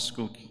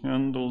Paschal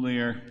candle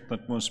there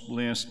that was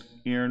blessed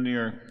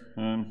earlier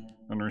in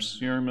our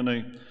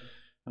ceremony.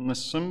 And the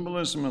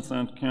symbolism of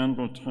that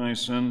candle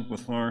ties in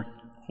with our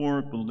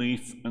core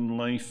belief in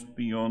life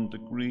beyond the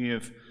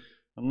grave.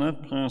 And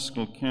that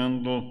Paschal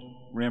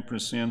candle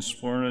represents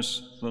for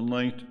us the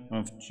light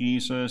of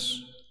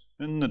Jesus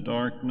in the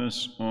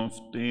darkness of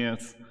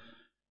death.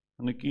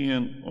 And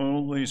again,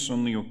 always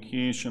on the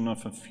occasion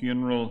of a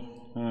funeral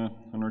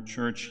in our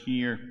church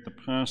here, the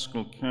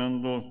Paschal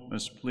candle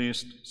is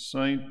placed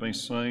side by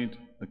side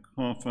the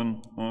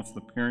coffin of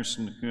the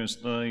person who has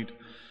died.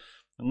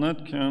 And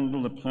that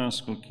candle, the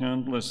Paschal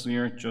candle, is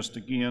there just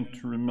again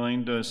to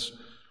remind us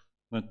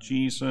that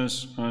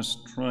Jesus has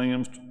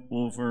triumphed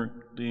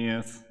over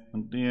death,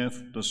 and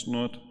death does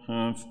not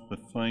have the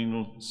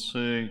final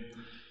say.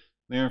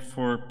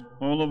 Therefore,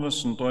 all of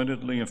us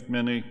undoubtedly have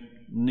many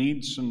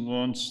needs and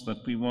wants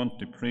that we want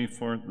to pray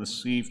for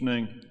this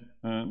evening.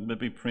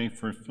 Maybe pray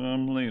for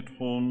family at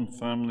home,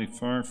 family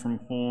far from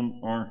home,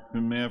 or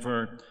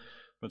whomever.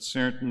 But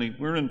certainly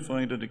we're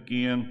invited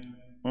again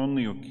on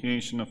the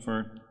occasion of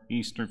our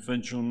Easter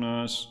Vigil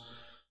Mass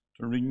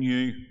to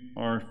renew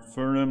our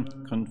firm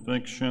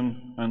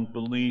conviction and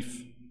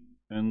belief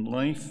in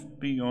life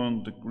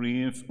beyond the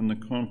grave in the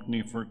company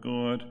of our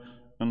God,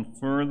 and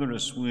further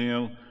as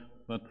well,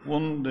 that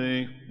one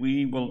day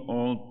we will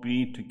all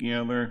be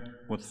together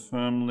with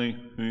family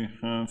who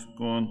have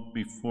gone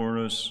before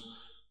us.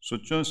 So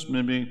just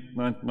maybe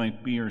that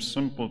might be our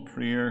simple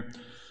prayer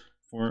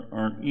for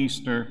our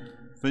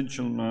Easter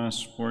Vigil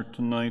Mass for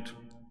tonight,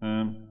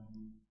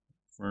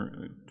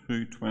 for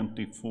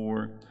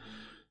 2:24.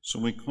 So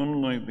we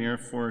come now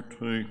therefore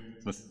to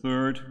the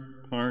third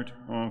part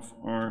of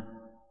our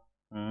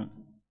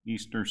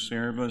Easter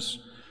service,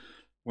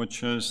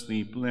 which is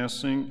the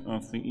blessing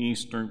of the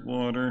Easter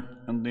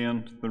water and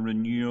then the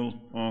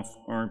renewal of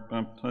our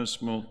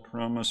baptismal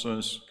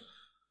promises.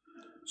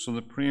 So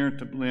the prayer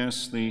to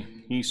bless the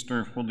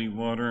Easter holy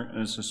water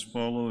is as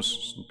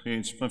follows, on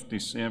page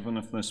 57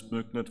 of this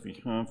booklet, if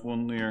you have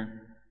one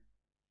there.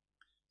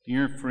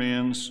 Dear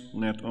friends,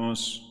 let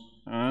us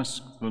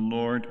ask the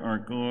Lord our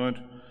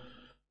God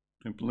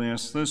to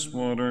bless this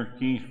water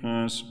he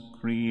has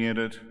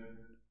created,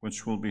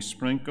 which will be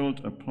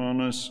sprinkled upon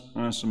us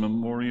as a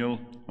memorial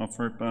of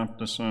our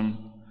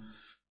baptism.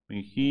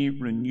 May he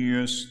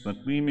renew us,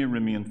 that we may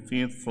remain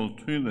faithful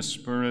to the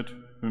Spirit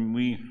whom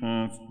we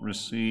have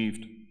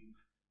received.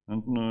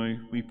 And now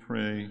we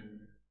pray.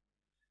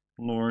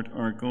 Lord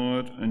our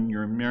God, in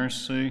your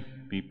mercy,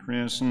 be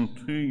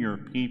present to your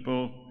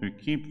people who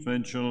keep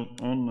vigil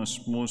on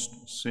this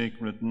most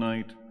sacred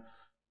night,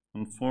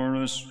 and for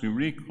us who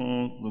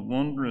recall the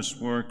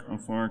wondrous work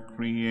of our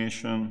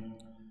creation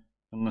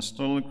and the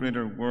still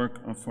greater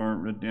work of our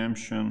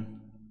redemption,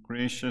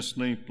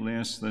 graciously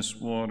bless this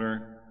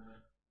water.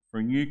 For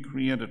you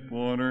created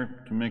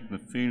water to make the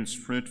fields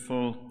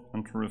fruitful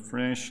and to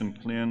refresh and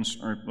cleanse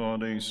our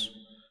bodies.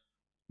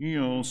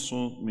 You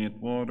also made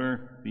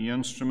water the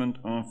instrument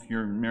of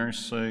your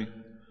mercy,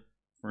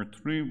 for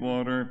through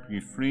water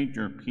you freed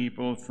your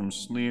people from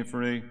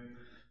slavery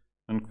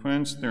and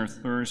quenched their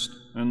thirst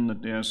in the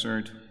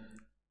desert.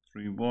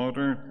 Through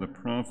water the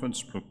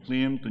prophets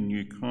proclaimed the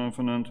new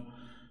covenant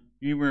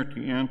you were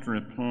to enter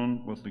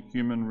upon with the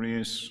human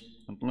race.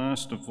 And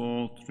last of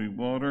all, through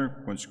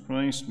water which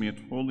Christ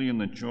made holy in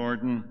the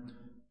Jordan,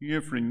 you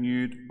have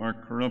renewed our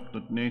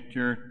corrupted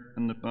nature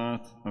in the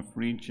bath of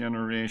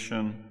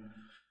regeneration.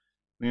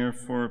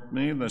 Therefore,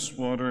 may this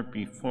water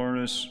be for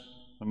us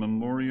a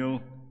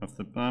memorial of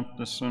the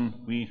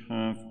baptism we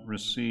have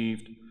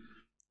received,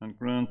 and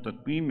grant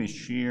that we may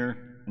share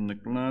in the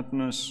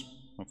gladness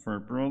of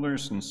our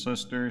brothers and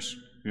sisters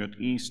who at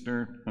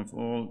Easter have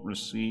all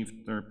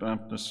received their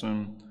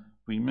baptism.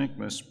 We make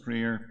this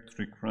prayer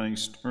through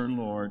Christ our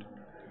Lord.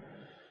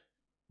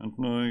 And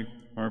now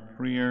our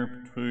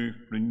prayer to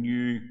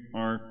renew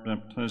our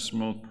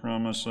baptismal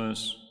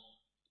promises.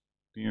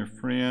 Dear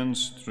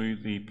friends,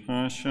 through the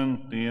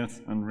passion,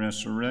 death, and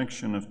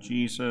resurrection of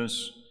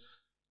Jesus,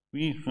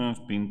 we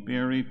have been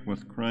buried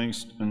with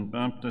Christ in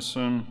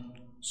baptism,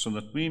 so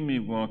that we may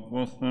walk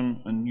with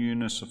him in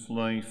newness of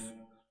life.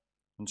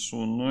 And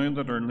so now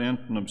that our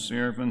Lenten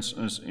observance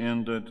is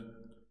ended,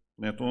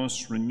 let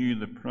us renew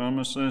the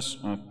promises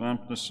of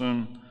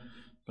baptism,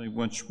 by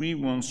which we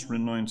once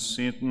renounced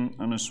Satan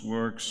and his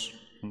works,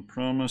 and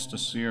promised to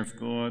serve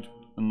God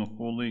in the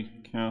Holy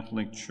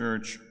Catholic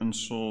Church. And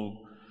so,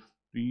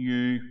 do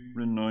you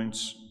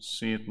renounce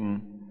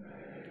Satan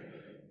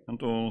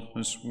and all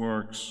his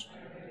works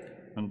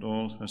and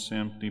all his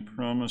empty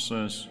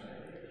promises?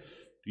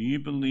 Do you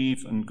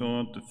believe in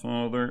God the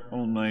Father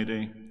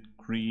Almighty,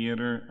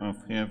 Creator of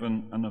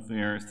heaven and of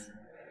earth?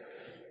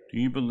 Do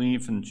you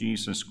believe in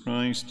Jesus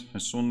Christ,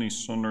 his only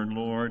Son, our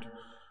Lord,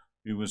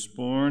 who was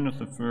born of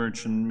the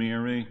Virgin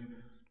Mary,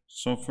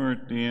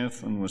 suffered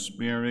death and was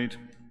buried,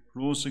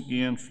 rose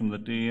again from the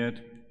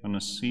dead, and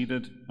is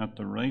seated at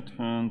the right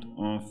hand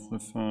of the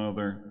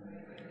Father?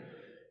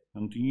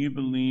 And do you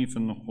believe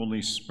in the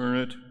Holy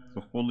Spirit,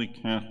 the Holy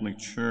Catholic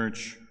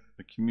Church,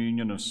 the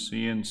communion of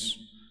saints,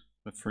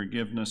 the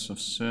forgiveness of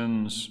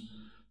sins?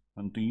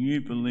 And do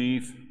you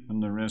believe in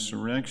the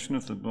resurrection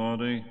of the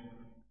body?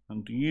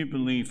 And do you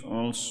believe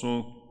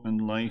also in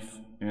life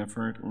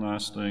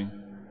everlasting?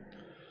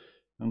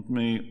 And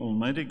may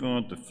Almighty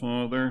God, the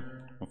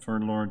Father of our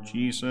Lord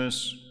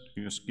Jesus,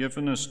 who has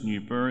given us new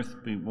birth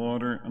by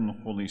water and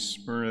the Holy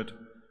Spirit,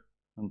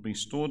 and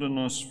bestowed on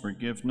us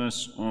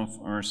forgiveness of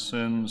our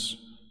sins,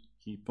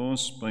 keep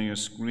us by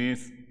his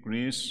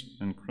grace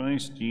in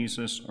Christ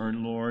Jesus our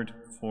Lord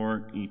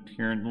for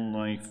eternal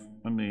life.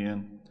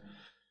 Amen.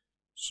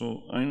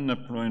 So I'll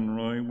nip round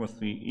now with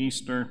the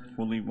Easter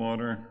holy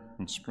water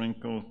and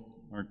sprinkle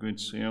our good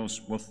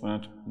selves with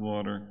that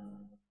water.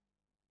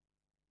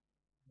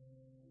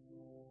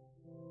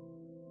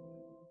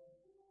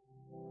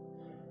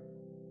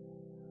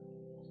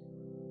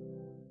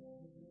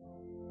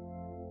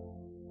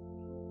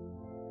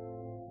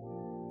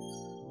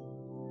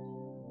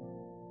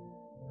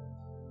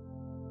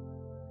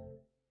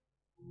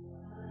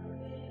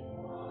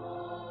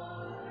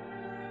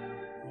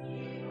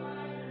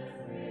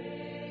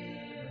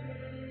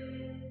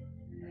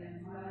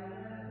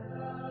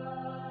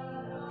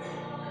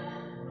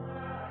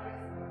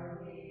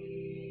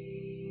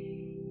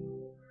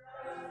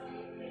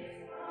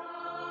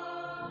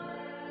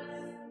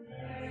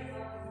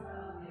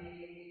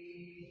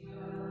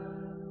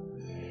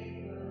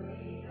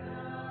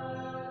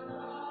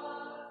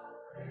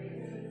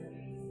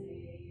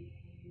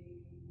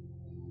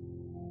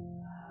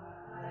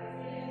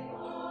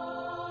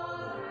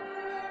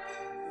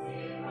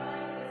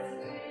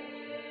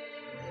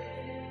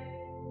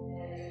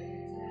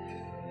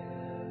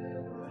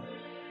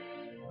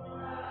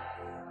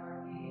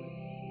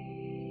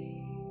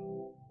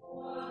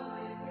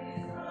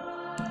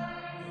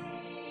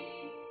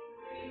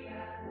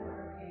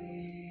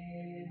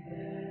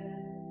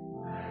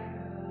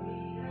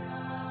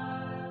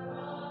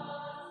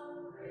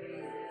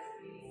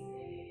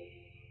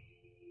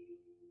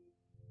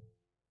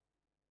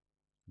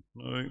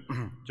 Now,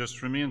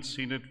 just remain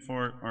seated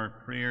for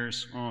our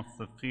prayers of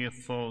the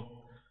faithful.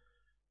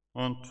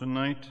 On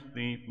tonight,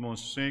 the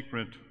most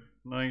sacred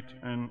night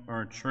in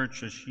our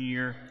church's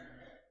year,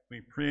 We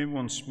pray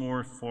once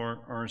more for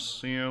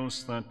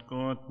ourselves that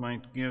God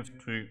might give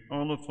to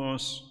all of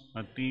us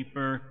a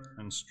deeper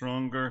and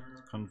stronger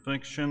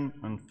conviction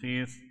and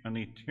faith and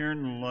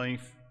eternal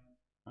life,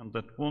 and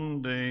that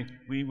one day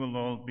we will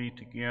all be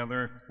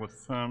together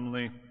with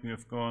family who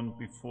have gone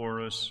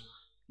before us.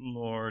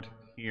 Lord,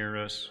 hear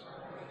us.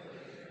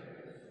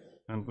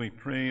 And we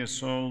pray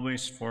as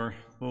always for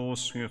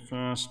those who have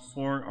asked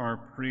for our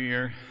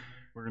prayer.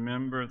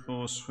 Remember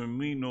those whom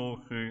we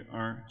know who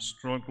are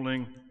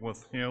struggling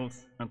with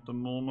health at the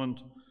moment,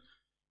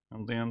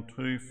 and then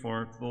too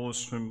for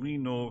those whom we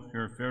know who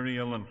are very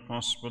ill in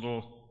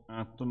hospital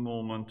at the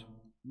moment.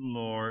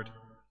 Lord,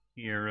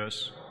 hear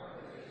us.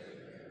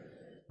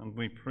 And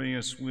we pray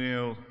as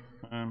well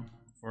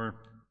for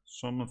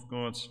some of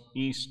God's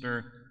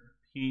Easter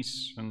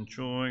peace and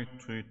joy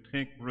to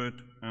take root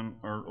in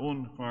our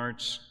own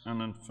hearts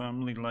and in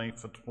family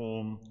life at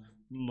home.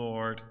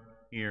 Lord,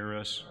 hear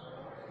us.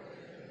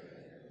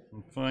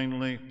 And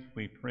finally,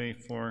 we pray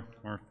for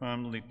our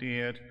family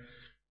dead,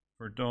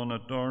 for Donna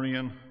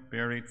Dorian,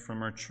 buried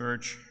from our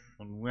church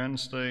on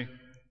Wednesday,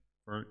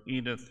 for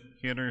Edith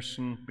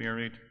Henderson,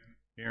 buried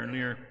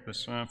earlier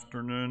this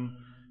afternoon,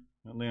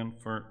 and then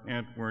for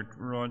Edward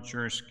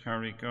Rogers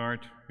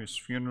Carrigart, whose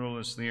funeral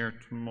is there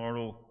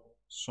tomorrow,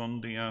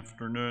 Sunday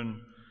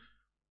afternoon.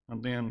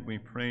 And then we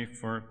pray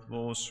for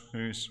those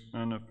whose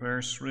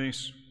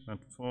anniversaries that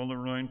fall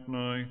around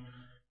now,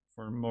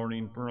 for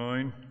Maureen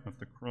Brown of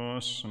the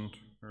Cross and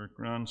her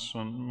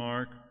grandson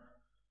Mark,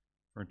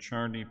 for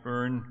Charlie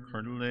Byrne,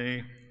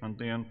 Curley, and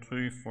then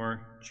too for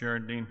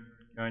Geraldine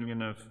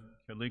Gallion of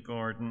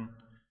Killygordon.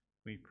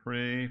 We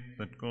pray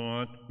that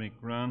God may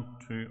grant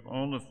to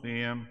all of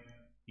them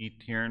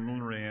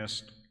eternal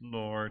rest.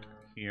 Lord,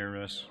 hear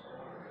us.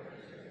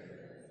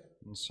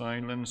 In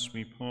silence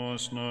we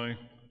pause now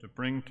to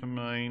bring to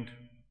mind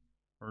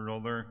our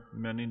other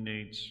many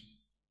needs.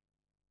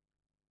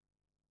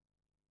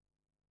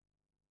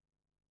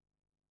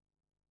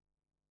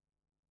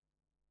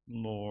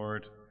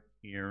 Lord,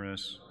 hear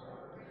us.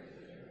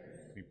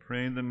 We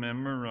pray the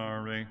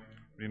Memorare.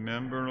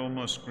 Remember, O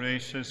most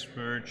gracious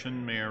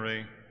Virgin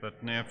Mary,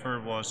 that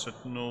never was it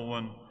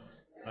known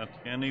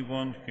that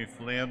anyone who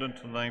fled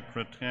into thy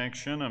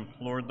protection,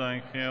 implored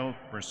thy help,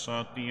 or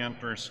sought the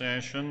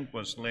intercession,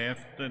 was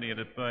left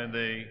unaided by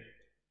thee.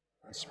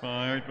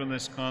 Inspired with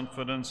this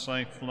confidence,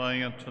 I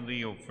fly unto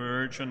thee, O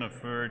Virgin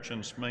of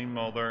Virgins, my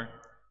Mother.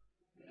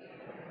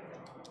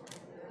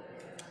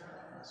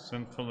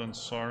 Sinful and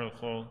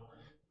sorrowful,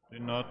 do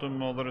not, O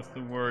Mother of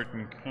the Word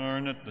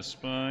incarnate,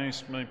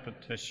 despise my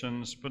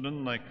petitions, but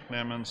in thy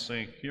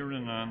clemency hear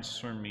and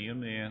answer me.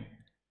 Amen.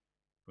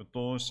 With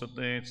those that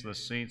lay to the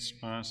seats,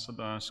 pass the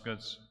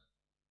baskets.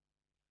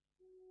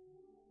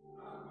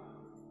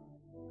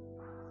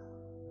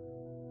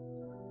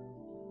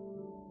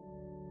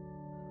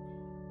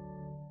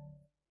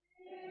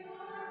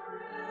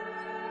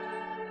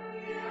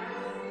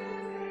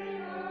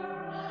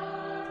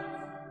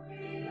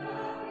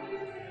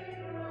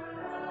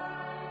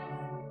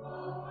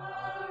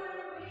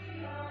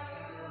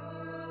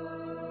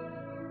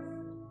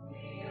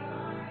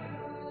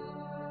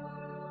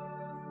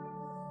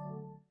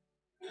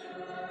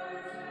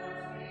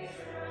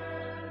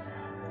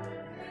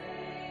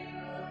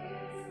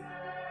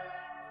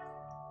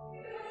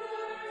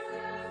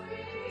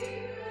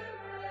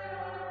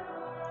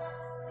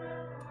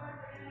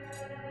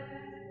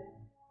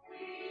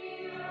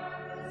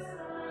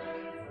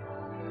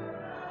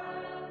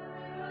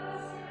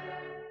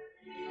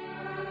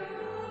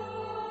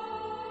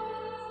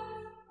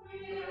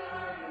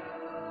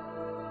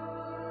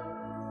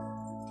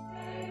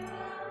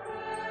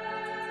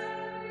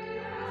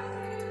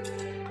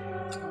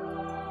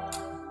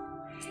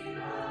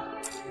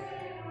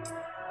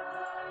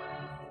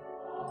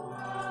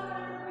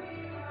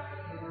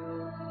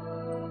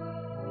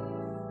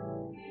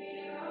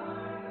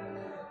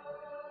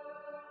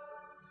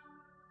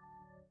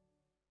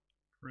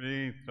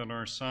 Pray that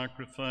our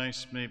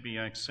sacrifice may be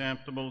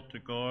acceptable to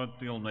God,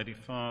 the Almighty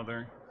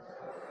Father.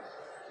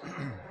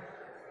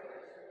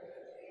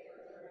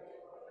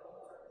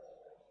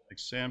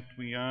 Accept,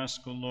 we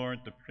ask, O Lord,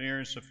 the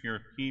prayers of your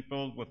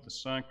people with the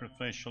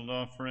sacrificial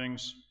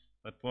offerings,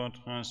 that what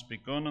has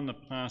begun in the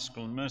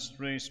Paschal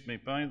mysteries may,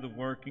 by the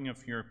working of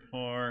your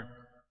power,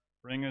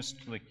 bring us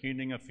to the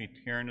kingdom of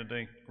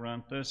eternity.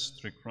 Grant this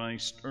through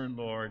Christ our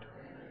Lord.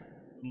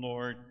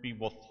 Lord, be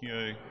with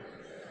you.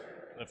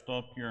 Lift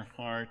up your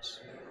hearts.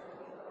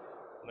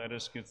 Let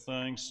us give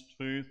thanks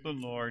to the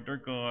Lord our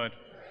God.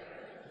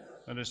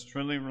 It is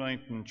truly right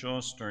and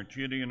just, our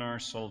duty and our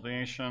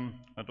salvation,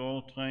 at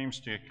all times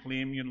to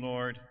acclaim you,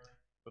 Lord,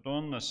 but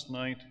on this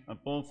night,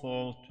 above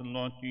all, to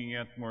laud you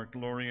yet more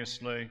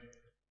gloriously,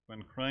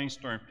 when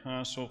Christ our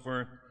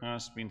Passover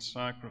has been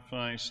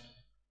sacrificed.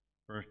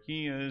 For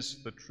he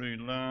is the true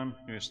Lamb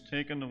who has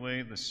taken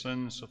away the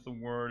sins of the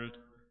world.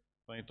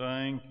 By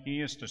dying, he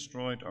has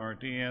destroyed our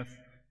death,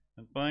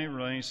 and by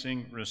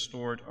rising,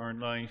 restored our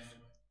life.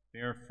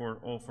 Therefore,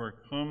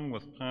 overcome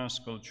with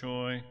paschal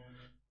joy,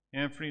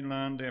 Every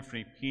land,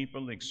 every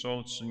people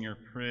exalts in your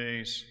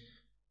praise,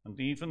 and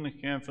even the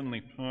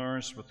heavenly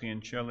powers with the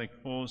angelic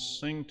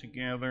hosts sing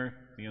together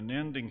the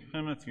unending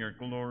hymn of your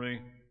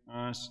glory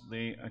as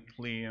they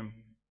acclaim,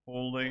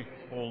 Holy,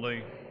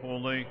 holy,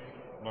 holy,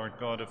 Lord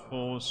God of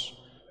hosts,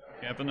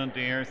 heaven and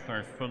earth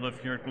are full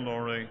of your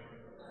glory.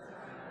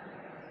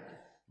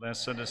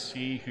 Blessed is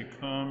he who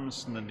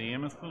comes in the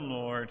name of the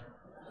Lord,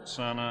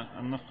 Hosanna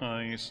in the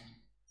highest.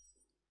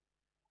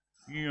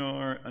 You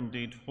are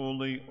indeed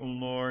holy, O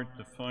Lord,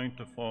 the fount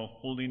of all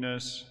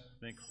holiness.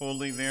 Make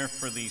holy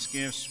therefore these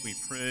gifts, we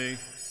pray,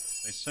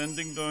 by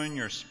sending down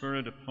your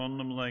Spirit upon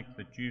them like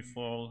the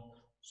dewfall,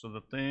 so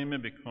that they may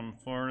become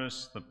for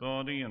us the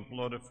body and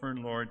blood of our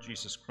Lord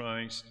Jesus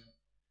Christ.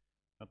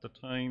 At the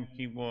time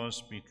he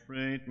was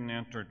betrayed and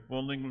entered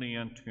willingly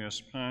into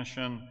his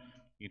passion,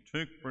 he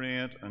took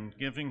bread, and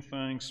giving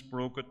thanks,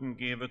 broke it and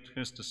gave it to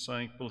his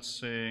disciples,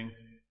 saying,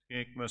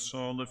 Take this,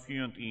 all of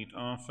you, and eat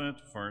of it,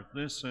 for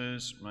this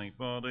is my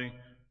body,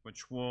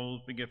 which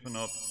will be given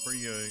up for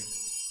you.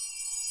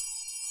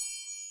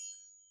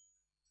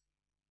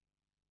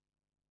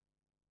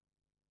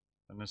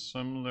 In a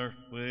similar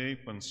way,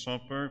 when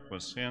supper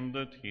was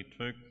ended, he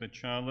took the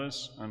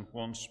chalice, and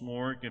once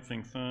more,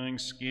 giving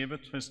thanks, gave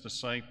it to his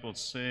disciples,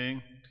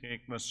 saying,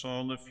 Take this,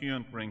 all of you,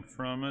 and drink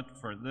from it,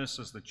 for this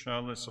is the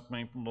chalice of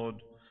my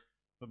blood,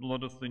 the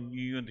blood of the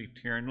new and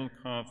eternal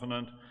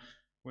covenant,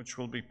 which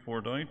will be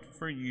poured out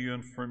for you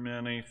and for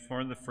many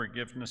for the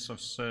forgiveness of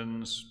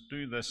sins.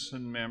 Do this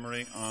in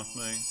memory of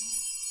me.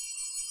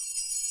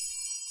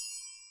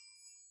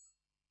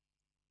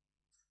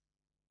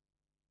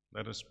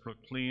 Let us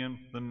proclaim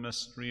the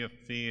mystery of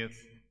faith.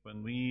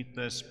 When we eat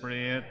this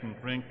bread and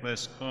drink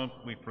this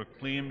cup, we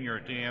proclaim your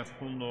death,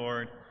 O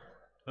Lord,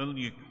 till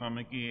you come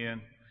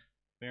again.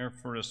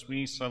 Therefore, as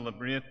we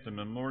celebrate the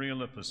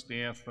memorial of his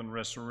death and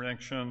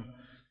resurrection,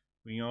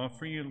 we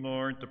offer you,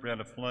 Lord, the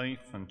bread of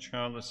life and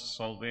chalice of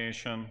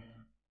salvation,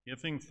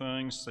 giving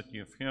thanks that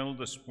you have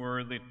held us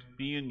worthy to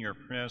be in your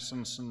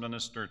presence and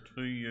minister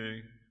to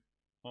you.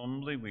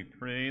 Humbly we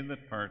pray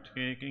that,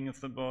 partaking of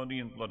the body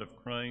and blood of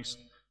Christ,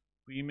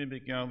 we may be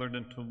gathered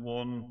into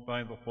one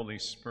by the Holy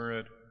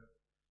Spirit.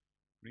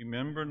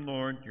 Remember,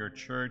 Lord, your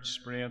church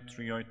spread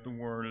throughout the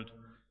world.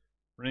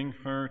 Bring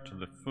her to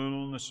the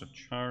fullness of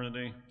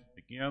charity,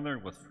 together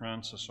with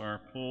Francis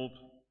our Pope,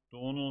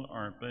 Donald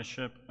our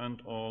Bishop,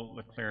 and all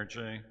the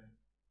clergy.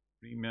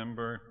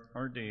 Remember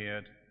our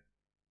dead.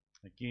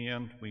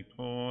 Again, we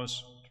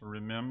pause to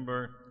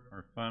remember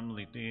our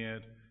family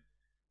dead,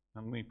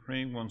 and we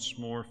pray once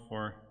more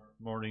for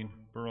Maureen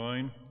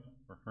Brown,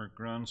 for her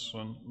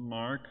grandson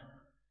Mark,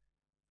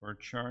 for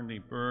Charlie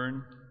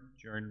Byrne,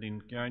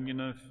 Geraldine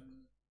Gagnon,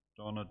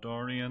 Donna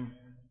Dorian,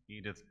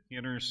 Edith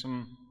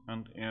Peterson,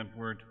 and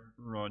Edward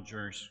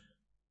Rogers.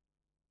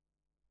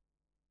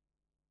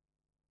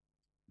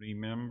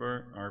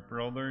 Remember our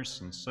brothers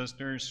and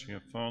sisters who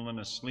have fallen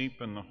asleep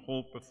in the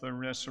hope of the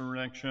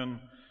resurrection,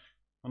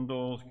 and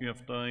all who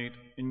have died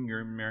in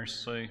your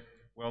mercy.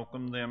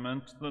 Welcome them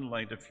into the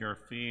light of your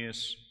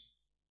face.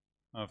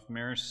 Have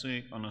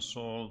mercy on us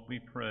all, we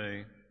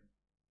pray.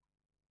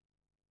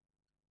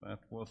 That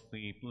with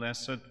the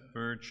Blessed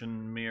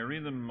Virgin Mary,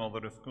 the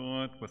Mother of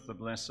God, with the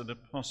blessed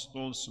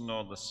apostles and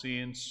all the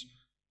saints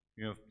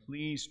who have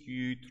pleased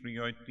you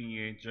throughout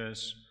the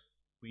ages,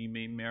 we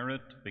may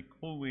merit to be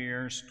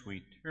co-heirs to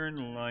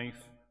eternal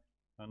life,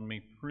 and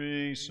may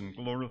praise and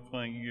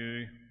glorify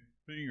you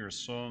through your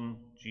Son,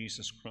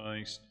 Jesus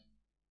Christ.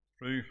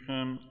 Through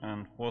him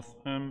and with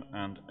him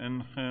and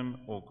in him,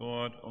 O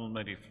God,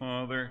 Almighty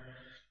Father,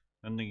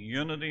 in the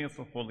unity of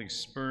the Holy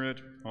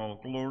Spirit, all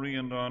glory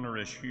and honor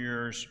is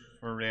yours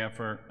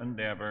forever and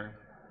ever.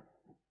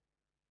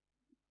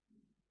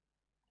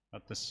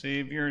 At the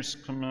Saviour's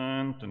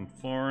command,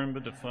 informed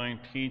by divine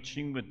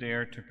teaching, we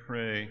dare to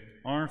pray,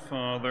 Our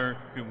Father,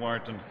 who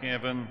art in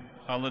heaven,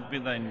 hallowed be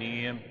thy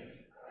name.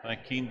 Thy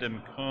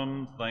kingdom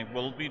come, thy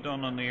will be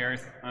done on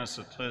earth as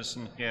it is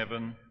in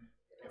heaven.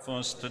 Give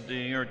us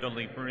today our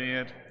daily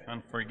bread,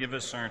 and forgive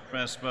us our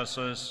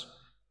trespasses,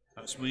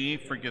 as we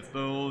forgive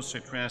those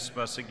who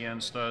trespass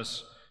against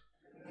us.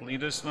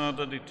 Lead us not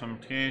into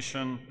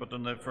temptation, but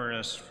deliver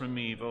us from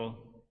evil.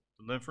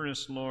 Deliver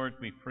us, Lord,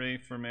 we pray,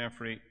 from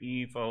every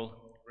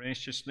evil.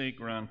 Graciously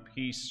grant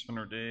peace in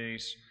our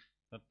days,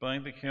 that by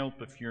the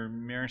help of your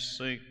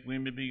mercy we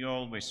may be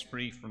always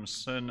free from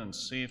sin and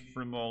safe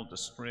from all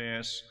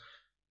distress,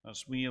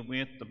 as we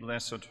await the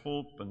blessed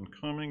hope and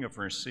coming of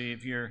our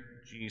Saviour,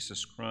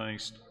 Jesus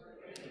Christ.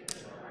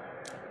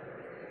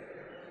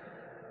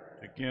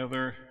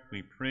 Together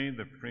we pray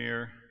the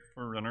prayer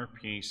for inner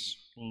peace.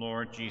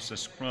 Lord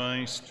Jesus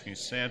Christ, who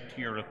said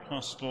to your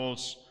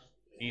apostles,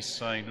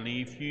 Peace I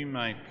leave you,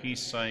 my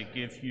peace I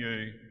give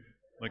you.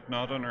 Look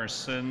not on our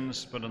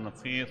sins, but on the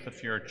faith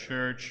of your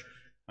church,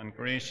 and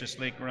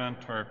graciously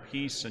grant her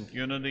peace and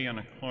unity in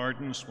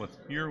accordance with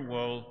your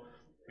will,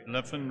 who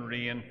live and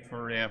reign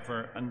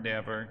forever and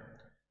ever.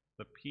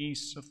 The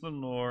peace of the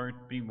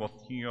Lord be with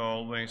you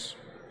always.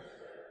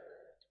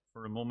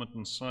 For a moment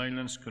in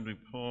silence, could we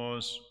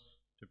pause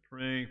to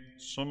pray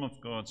some of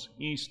God's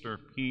Easter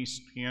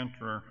peace to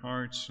enter our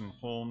hearts and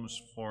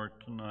homes for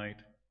tonight.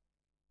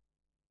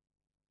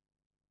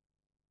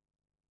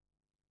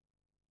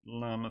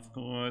 Lamb of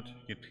God,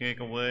 you take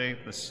away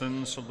the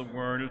sins of the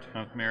world,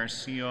 have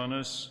mercy on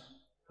us.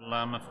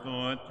 Lamb of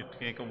God, you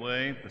take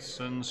away the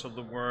sins of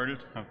the world,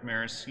 have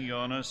mercy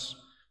on us.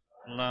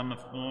 Lamb of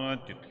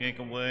God, you take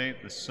away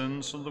the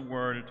sins of the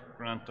world,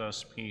 grant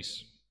us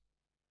peace.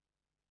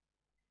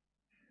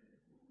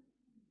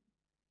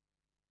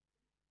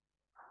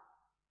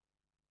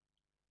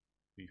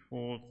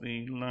 Behold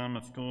the Lamb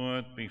of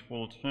God,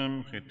 behold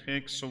him who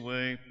takes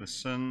away the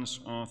sins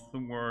of the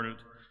world.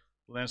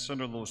 Blessed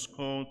are those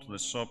called to the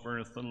supper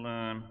of the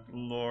Lamb.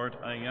 Lord,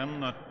 I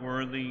am not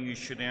worthy you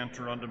should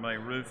enter under my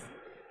roof,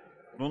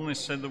 but only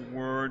say the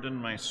word, and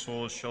my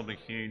soul shall be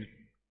healed.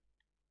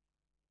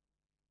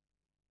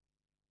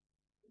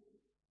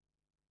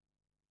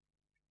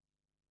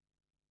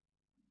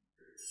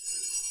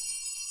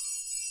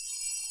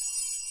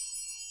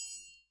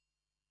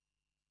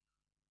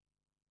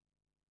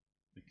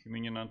 The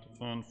communion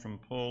antiphon from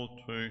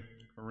Paul to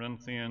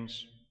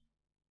Corinthians.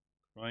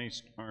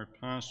 Christ, our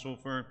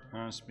Passover,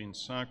 has been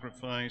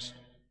sacrificed.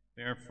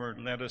 Therefore,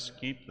 let us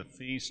keep the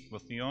feast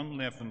with the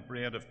unleavened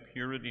bread of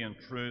purity and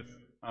truth.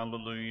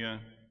 Alleluia.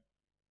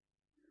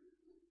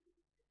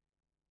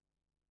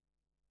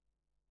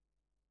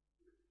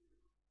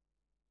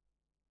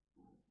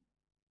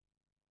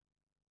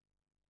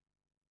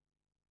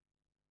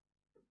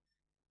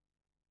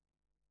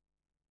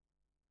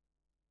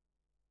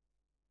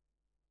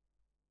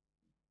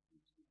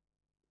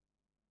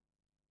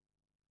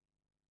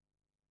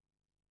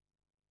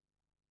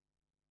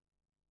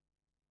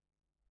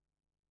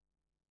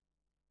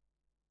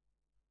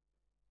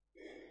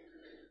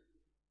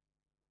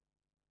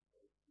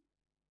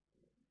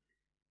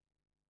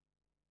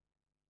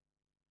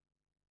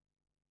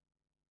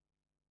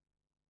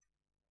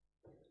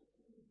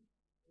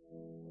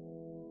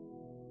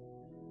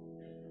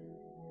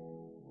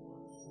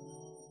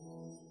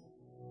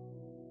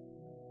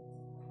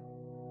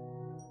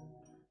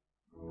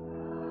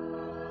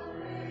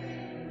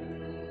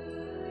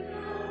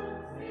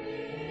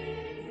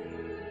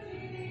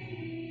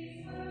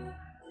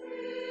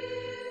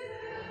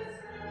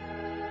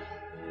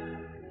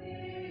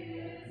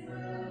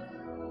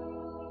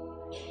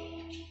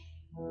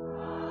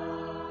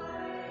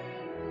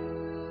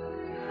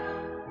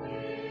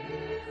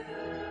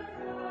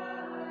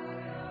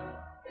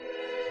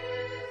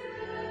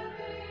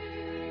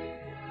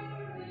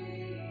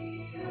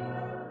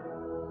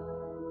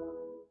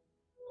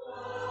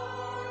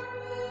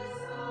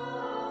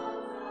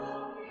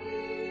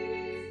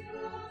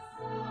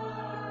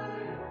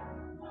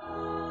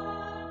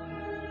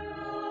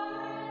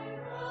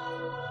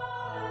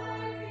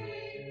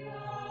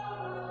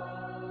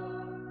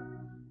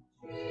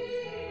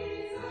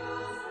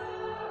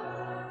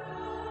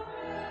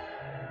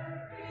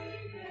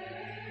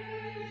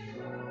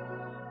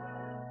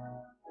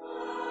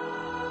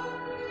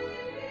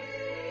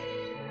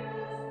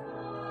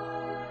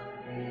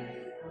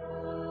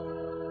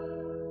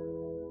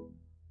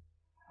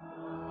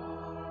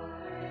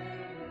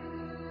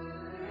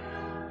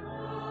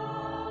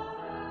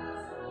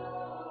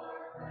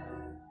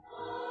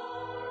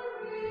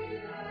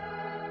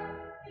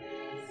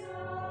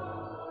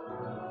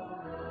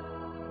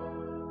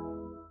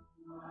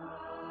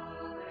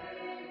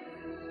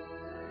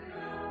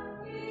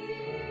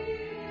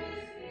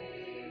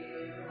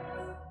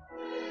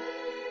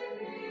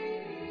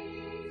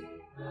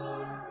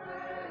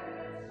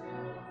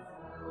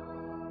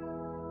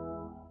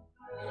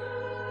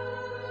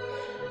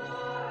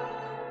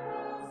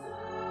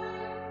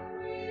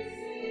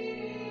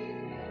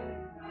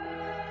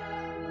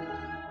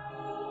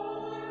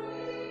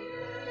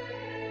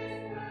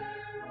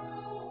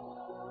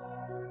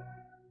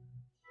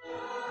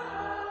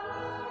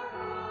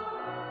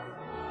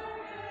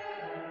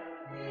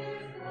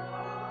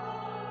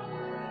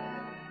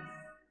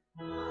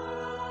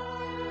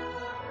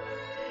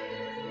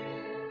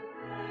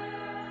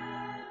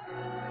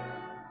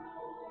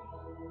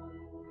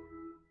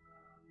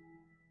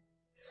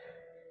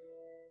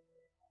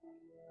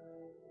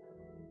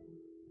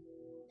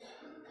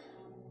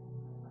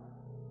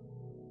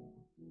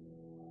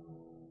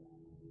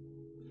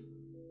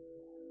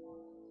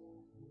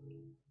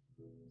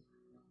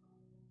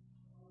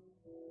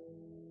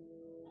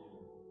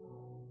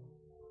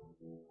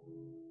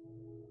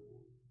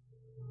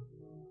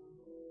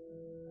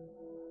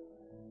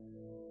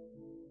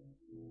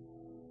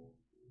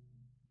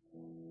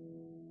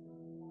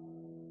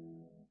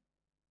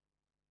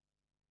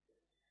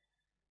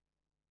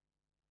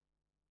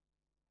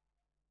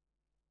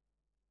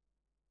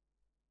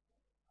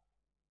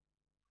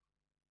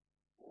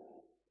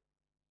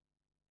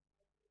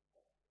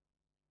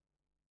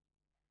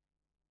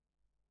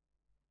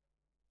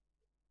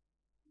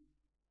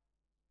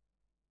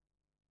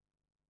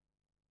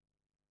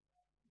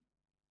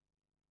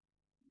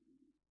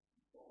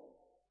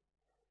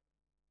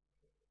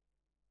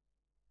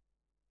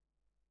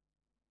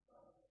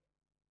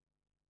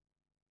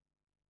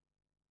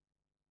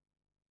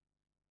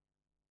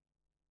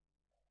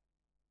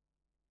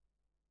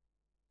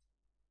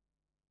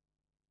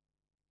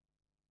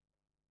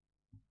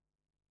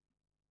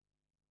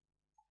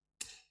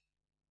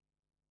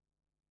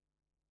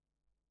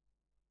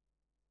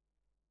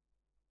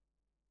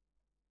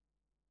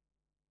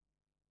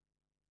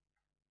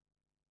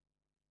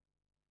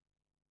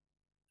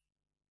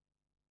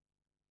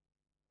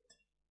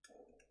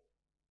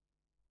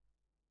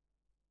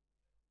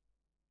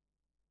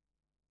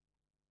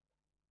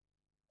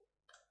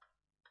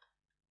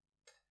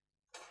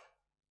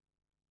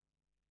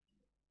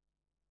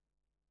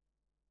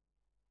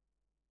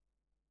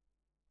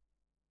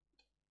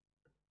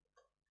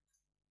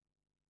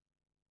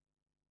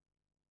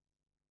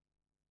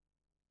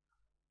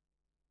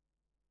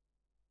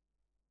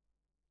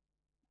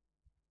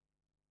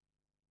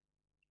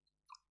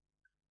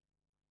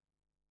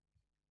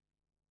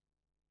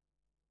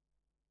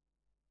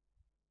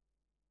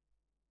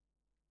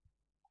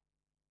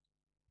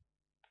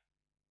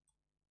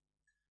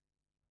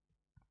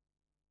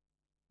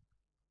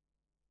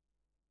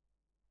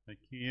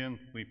 Again,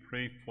 we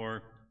pray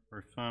for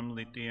our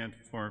family dead,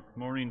 for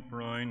Maureen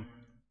Brown,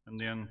 and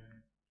then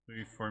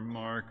for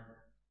Mark,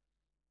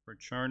 for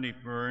Charlie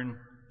Byrne,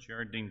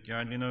 Geraldine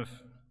Gallinov,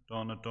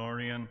 Donna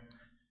Dorian,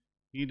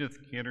 Edith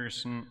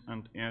Kitterson,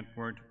 and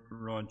Edward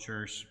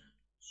Rogers.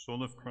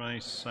 Soul of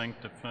Christ,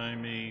 sanctify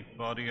me.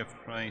 Body of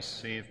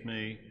Christ, save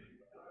me.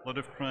 Blood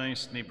of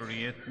Christ,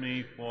 liberate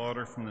me.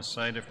 Water from the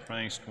side of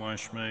Christ,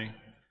 wash me.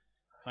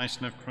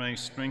 Passion of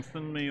Christ,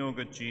 strengthen me. O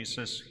good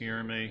Jesus,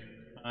 hear me.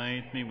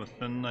 Hide me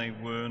within thy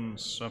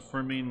wounds.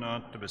 Suffer me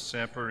not to be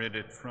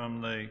separated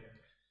from thee.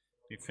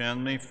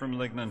 Defend me from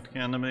malignant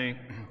enemy.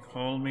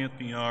 Call me at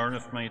the hour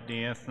of my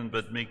death, and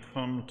bid me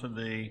come to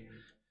thee.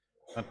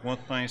 That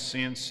with thy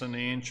saints and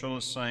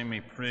angels I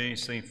may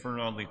praise thee for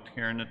all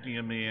eternity.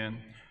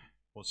 Amen.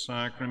 O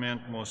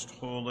sacrament most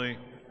holy,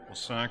 O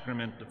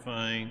sacrament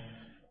divine,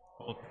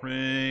 all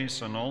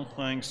praise and all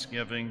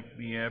thanksgiving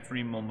be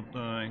every moment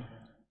thine.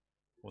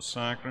 O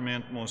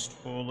sacrament most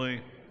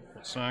holy,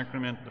 O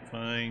sacrament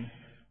divine,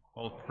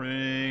 all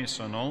praise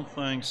and all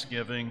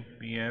thanksgiving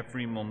be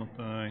every moment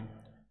thine.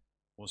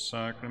 O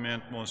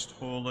sacrament most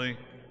holy,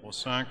 O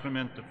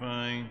sacrament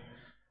divine,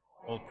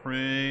 all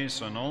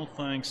praise and all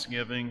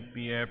thanksgiving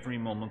be every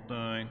moment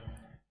thine.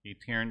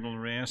 Eternal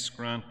rest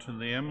grant to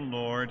them,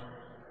 Lord,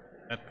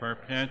 that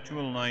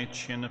perpetual light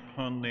shine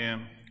upon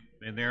them.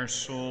 May their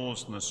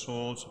souls and the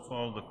souls of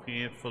all the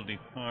faithful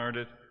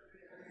departed.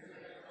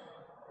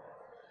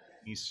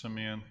 Peace,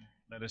 amen.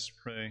 Let us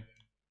pray.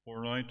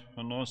 Pour out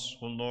on us,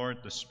 O Lord,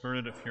 the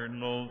Spirit of your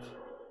love,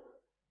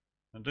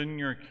 and in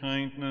your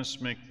kindness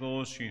make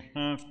those you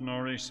have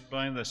nourished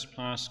by this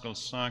Paschal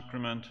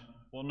sacrament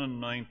one in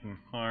mind and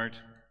heart.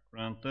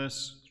 Grant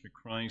this through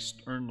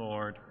Christ our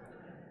Lord.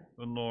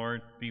 The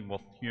Lord be with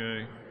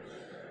you.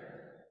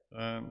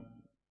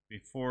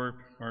 Before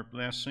our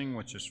blessing,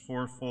 which is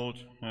fourfold,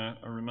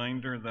 a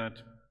reminder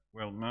that,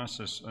 Mass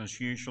is as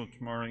usual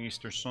tomorrow,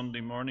 Easter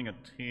Sunday morning at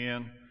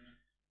 10.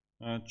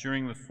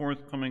 During the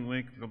forthcoming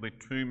week, there will be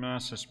 2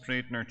 Masses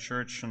prayed in our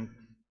church on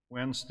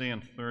Wednesday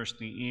and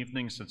Thursday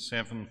evenings at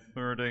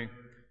 7:30.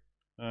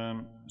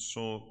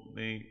 So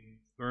the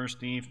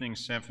Thursday evening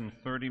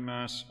 7:30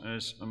 Mass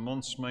is a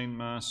month's mind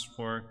Mass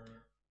for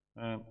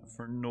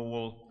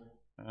Noel,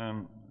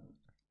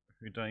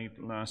 who died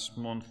last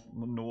month,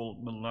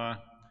 Noel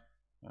Mila.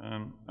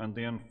 And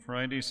then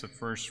Friday's the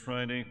first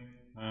Friday.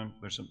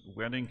 There's a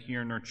wedding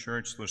here in our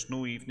church. There's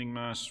no evening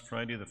Mass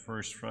Friday, the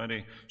first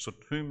Friday. So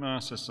 2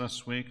 Masses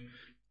this week.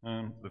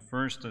 The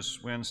first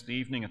is Wednesday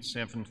evening at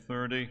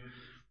 7:30,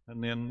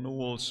 and then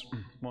Noel's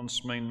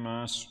once mind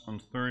Mass on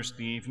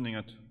Thursday evening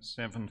at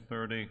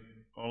 7:30.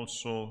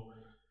 Also,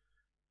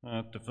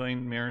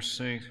 Divine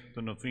Mercy,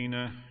 the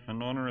novena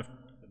in honour of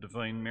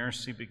Divine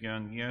Mercy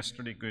began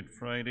yesterday, Good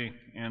Friday,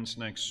 ends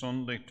next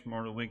Sunday.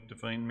 Tomorrow week,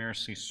 Divine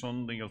Mercy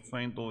Sunday. You'll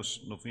find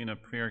those novena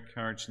prayer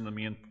cards in the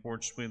main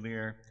porchway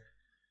there.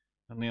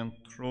 And then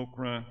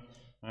Trochra,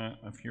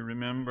 if you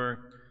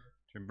remember,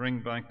 to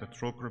bring back the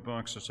Trochra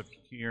boxes of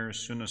here as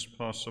soon as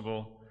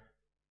possible.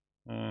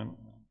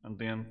 And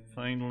then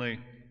finally,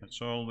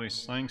 as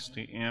always, thanks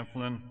to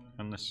Evelyn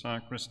and the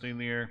sacristy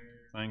there.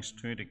 Thanks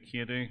to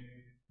Katie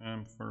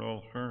for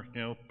all her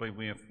help by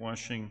way of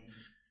washing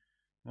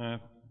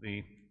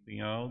the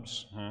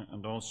albs,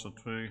 and also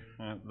to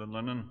the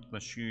linen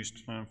that's used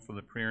for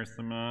the prayer of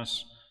the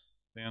Mass.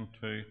 Then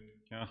to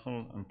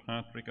Cathal and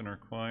Patrick and our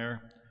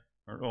choir,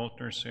 our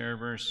altar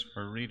servers,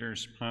 our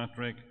readers,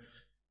 Patrick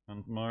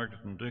and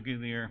Margaret and Dougie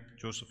there.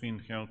 Josephine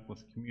helped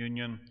with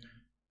communion.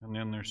 And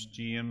then there's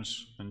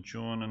James and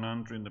John and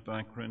Andrew in the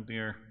background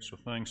there. So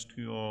thanks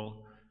to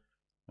all.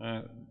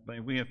 By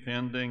way of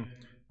ending,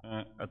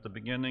 at the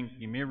beginning,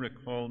 you may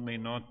recall, may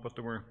not, but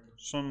there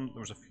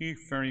was a few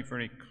very,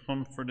 very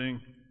comforting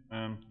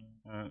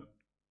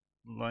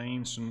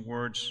lines and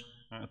words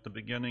at the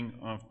beginning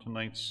of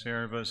tonight's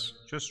service.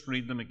 Just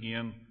read them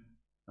again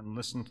and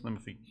listen to them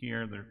if you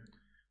care. They're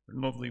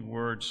lovely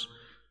words,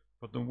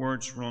 but the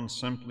words run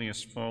simply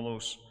as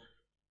follows.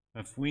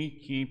 If we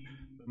keep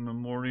the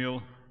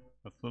memorial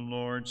of the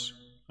Lord's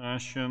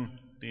passion,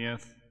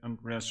 death, and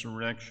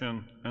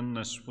resurrection in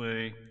this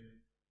way,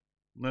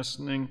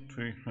 listening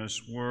to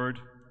his word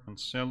and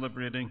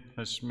celebrating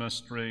his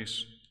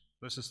mysteries,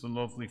 this is the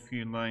lovely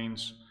few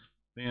lines,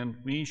 then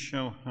we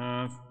shall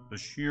have the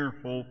sure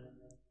hope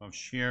of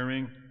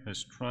sharing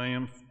his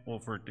triumph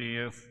over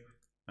death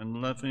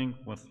and living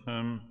with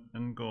him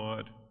in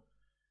God.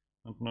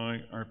 And now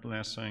our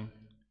blessing.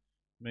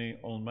 May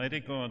Almighty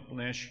God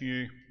bless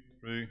you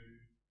through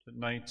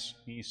tonight's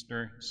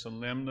Easter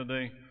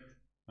solemnity,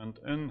 and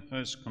in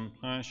his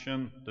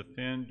compassion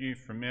defend you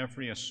from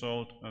every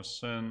assault of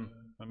sin.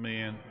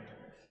 Amen.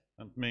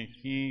 And may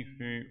he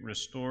who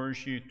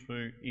restores you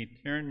to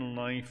eternal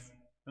life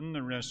in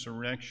the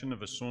resurrection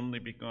of his only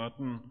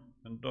begotten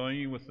endow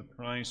you with the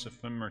prize of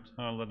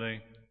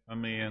immortality.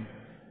 Amen.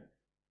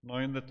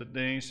 Now that the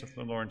days of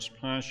the Lord's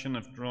Passion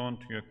have drawn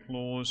to a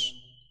close,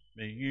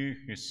 may you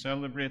who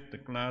celebrate the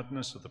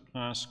gladness of the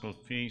Paschal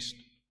feast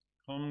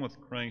come with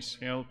Christ's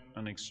help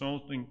and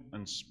exulting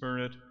in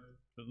spirit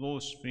to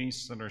those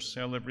feasts that are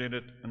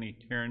celebrated in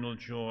eternal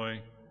joy.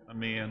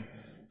 Amen.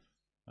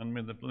 And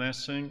may the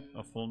blessing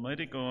of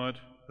Almighty God,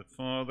 the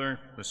Father,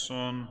 the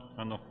Son,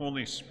 and the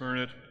Holy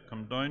Spirit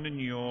come down on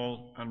you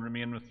all and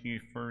remain with you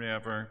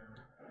forever.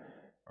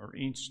 Our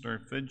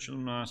Easter Vigil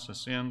Mass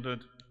is ended.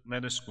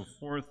 Let us go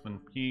forth in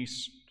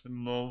peace to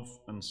love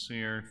and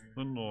serve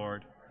the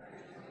Lord.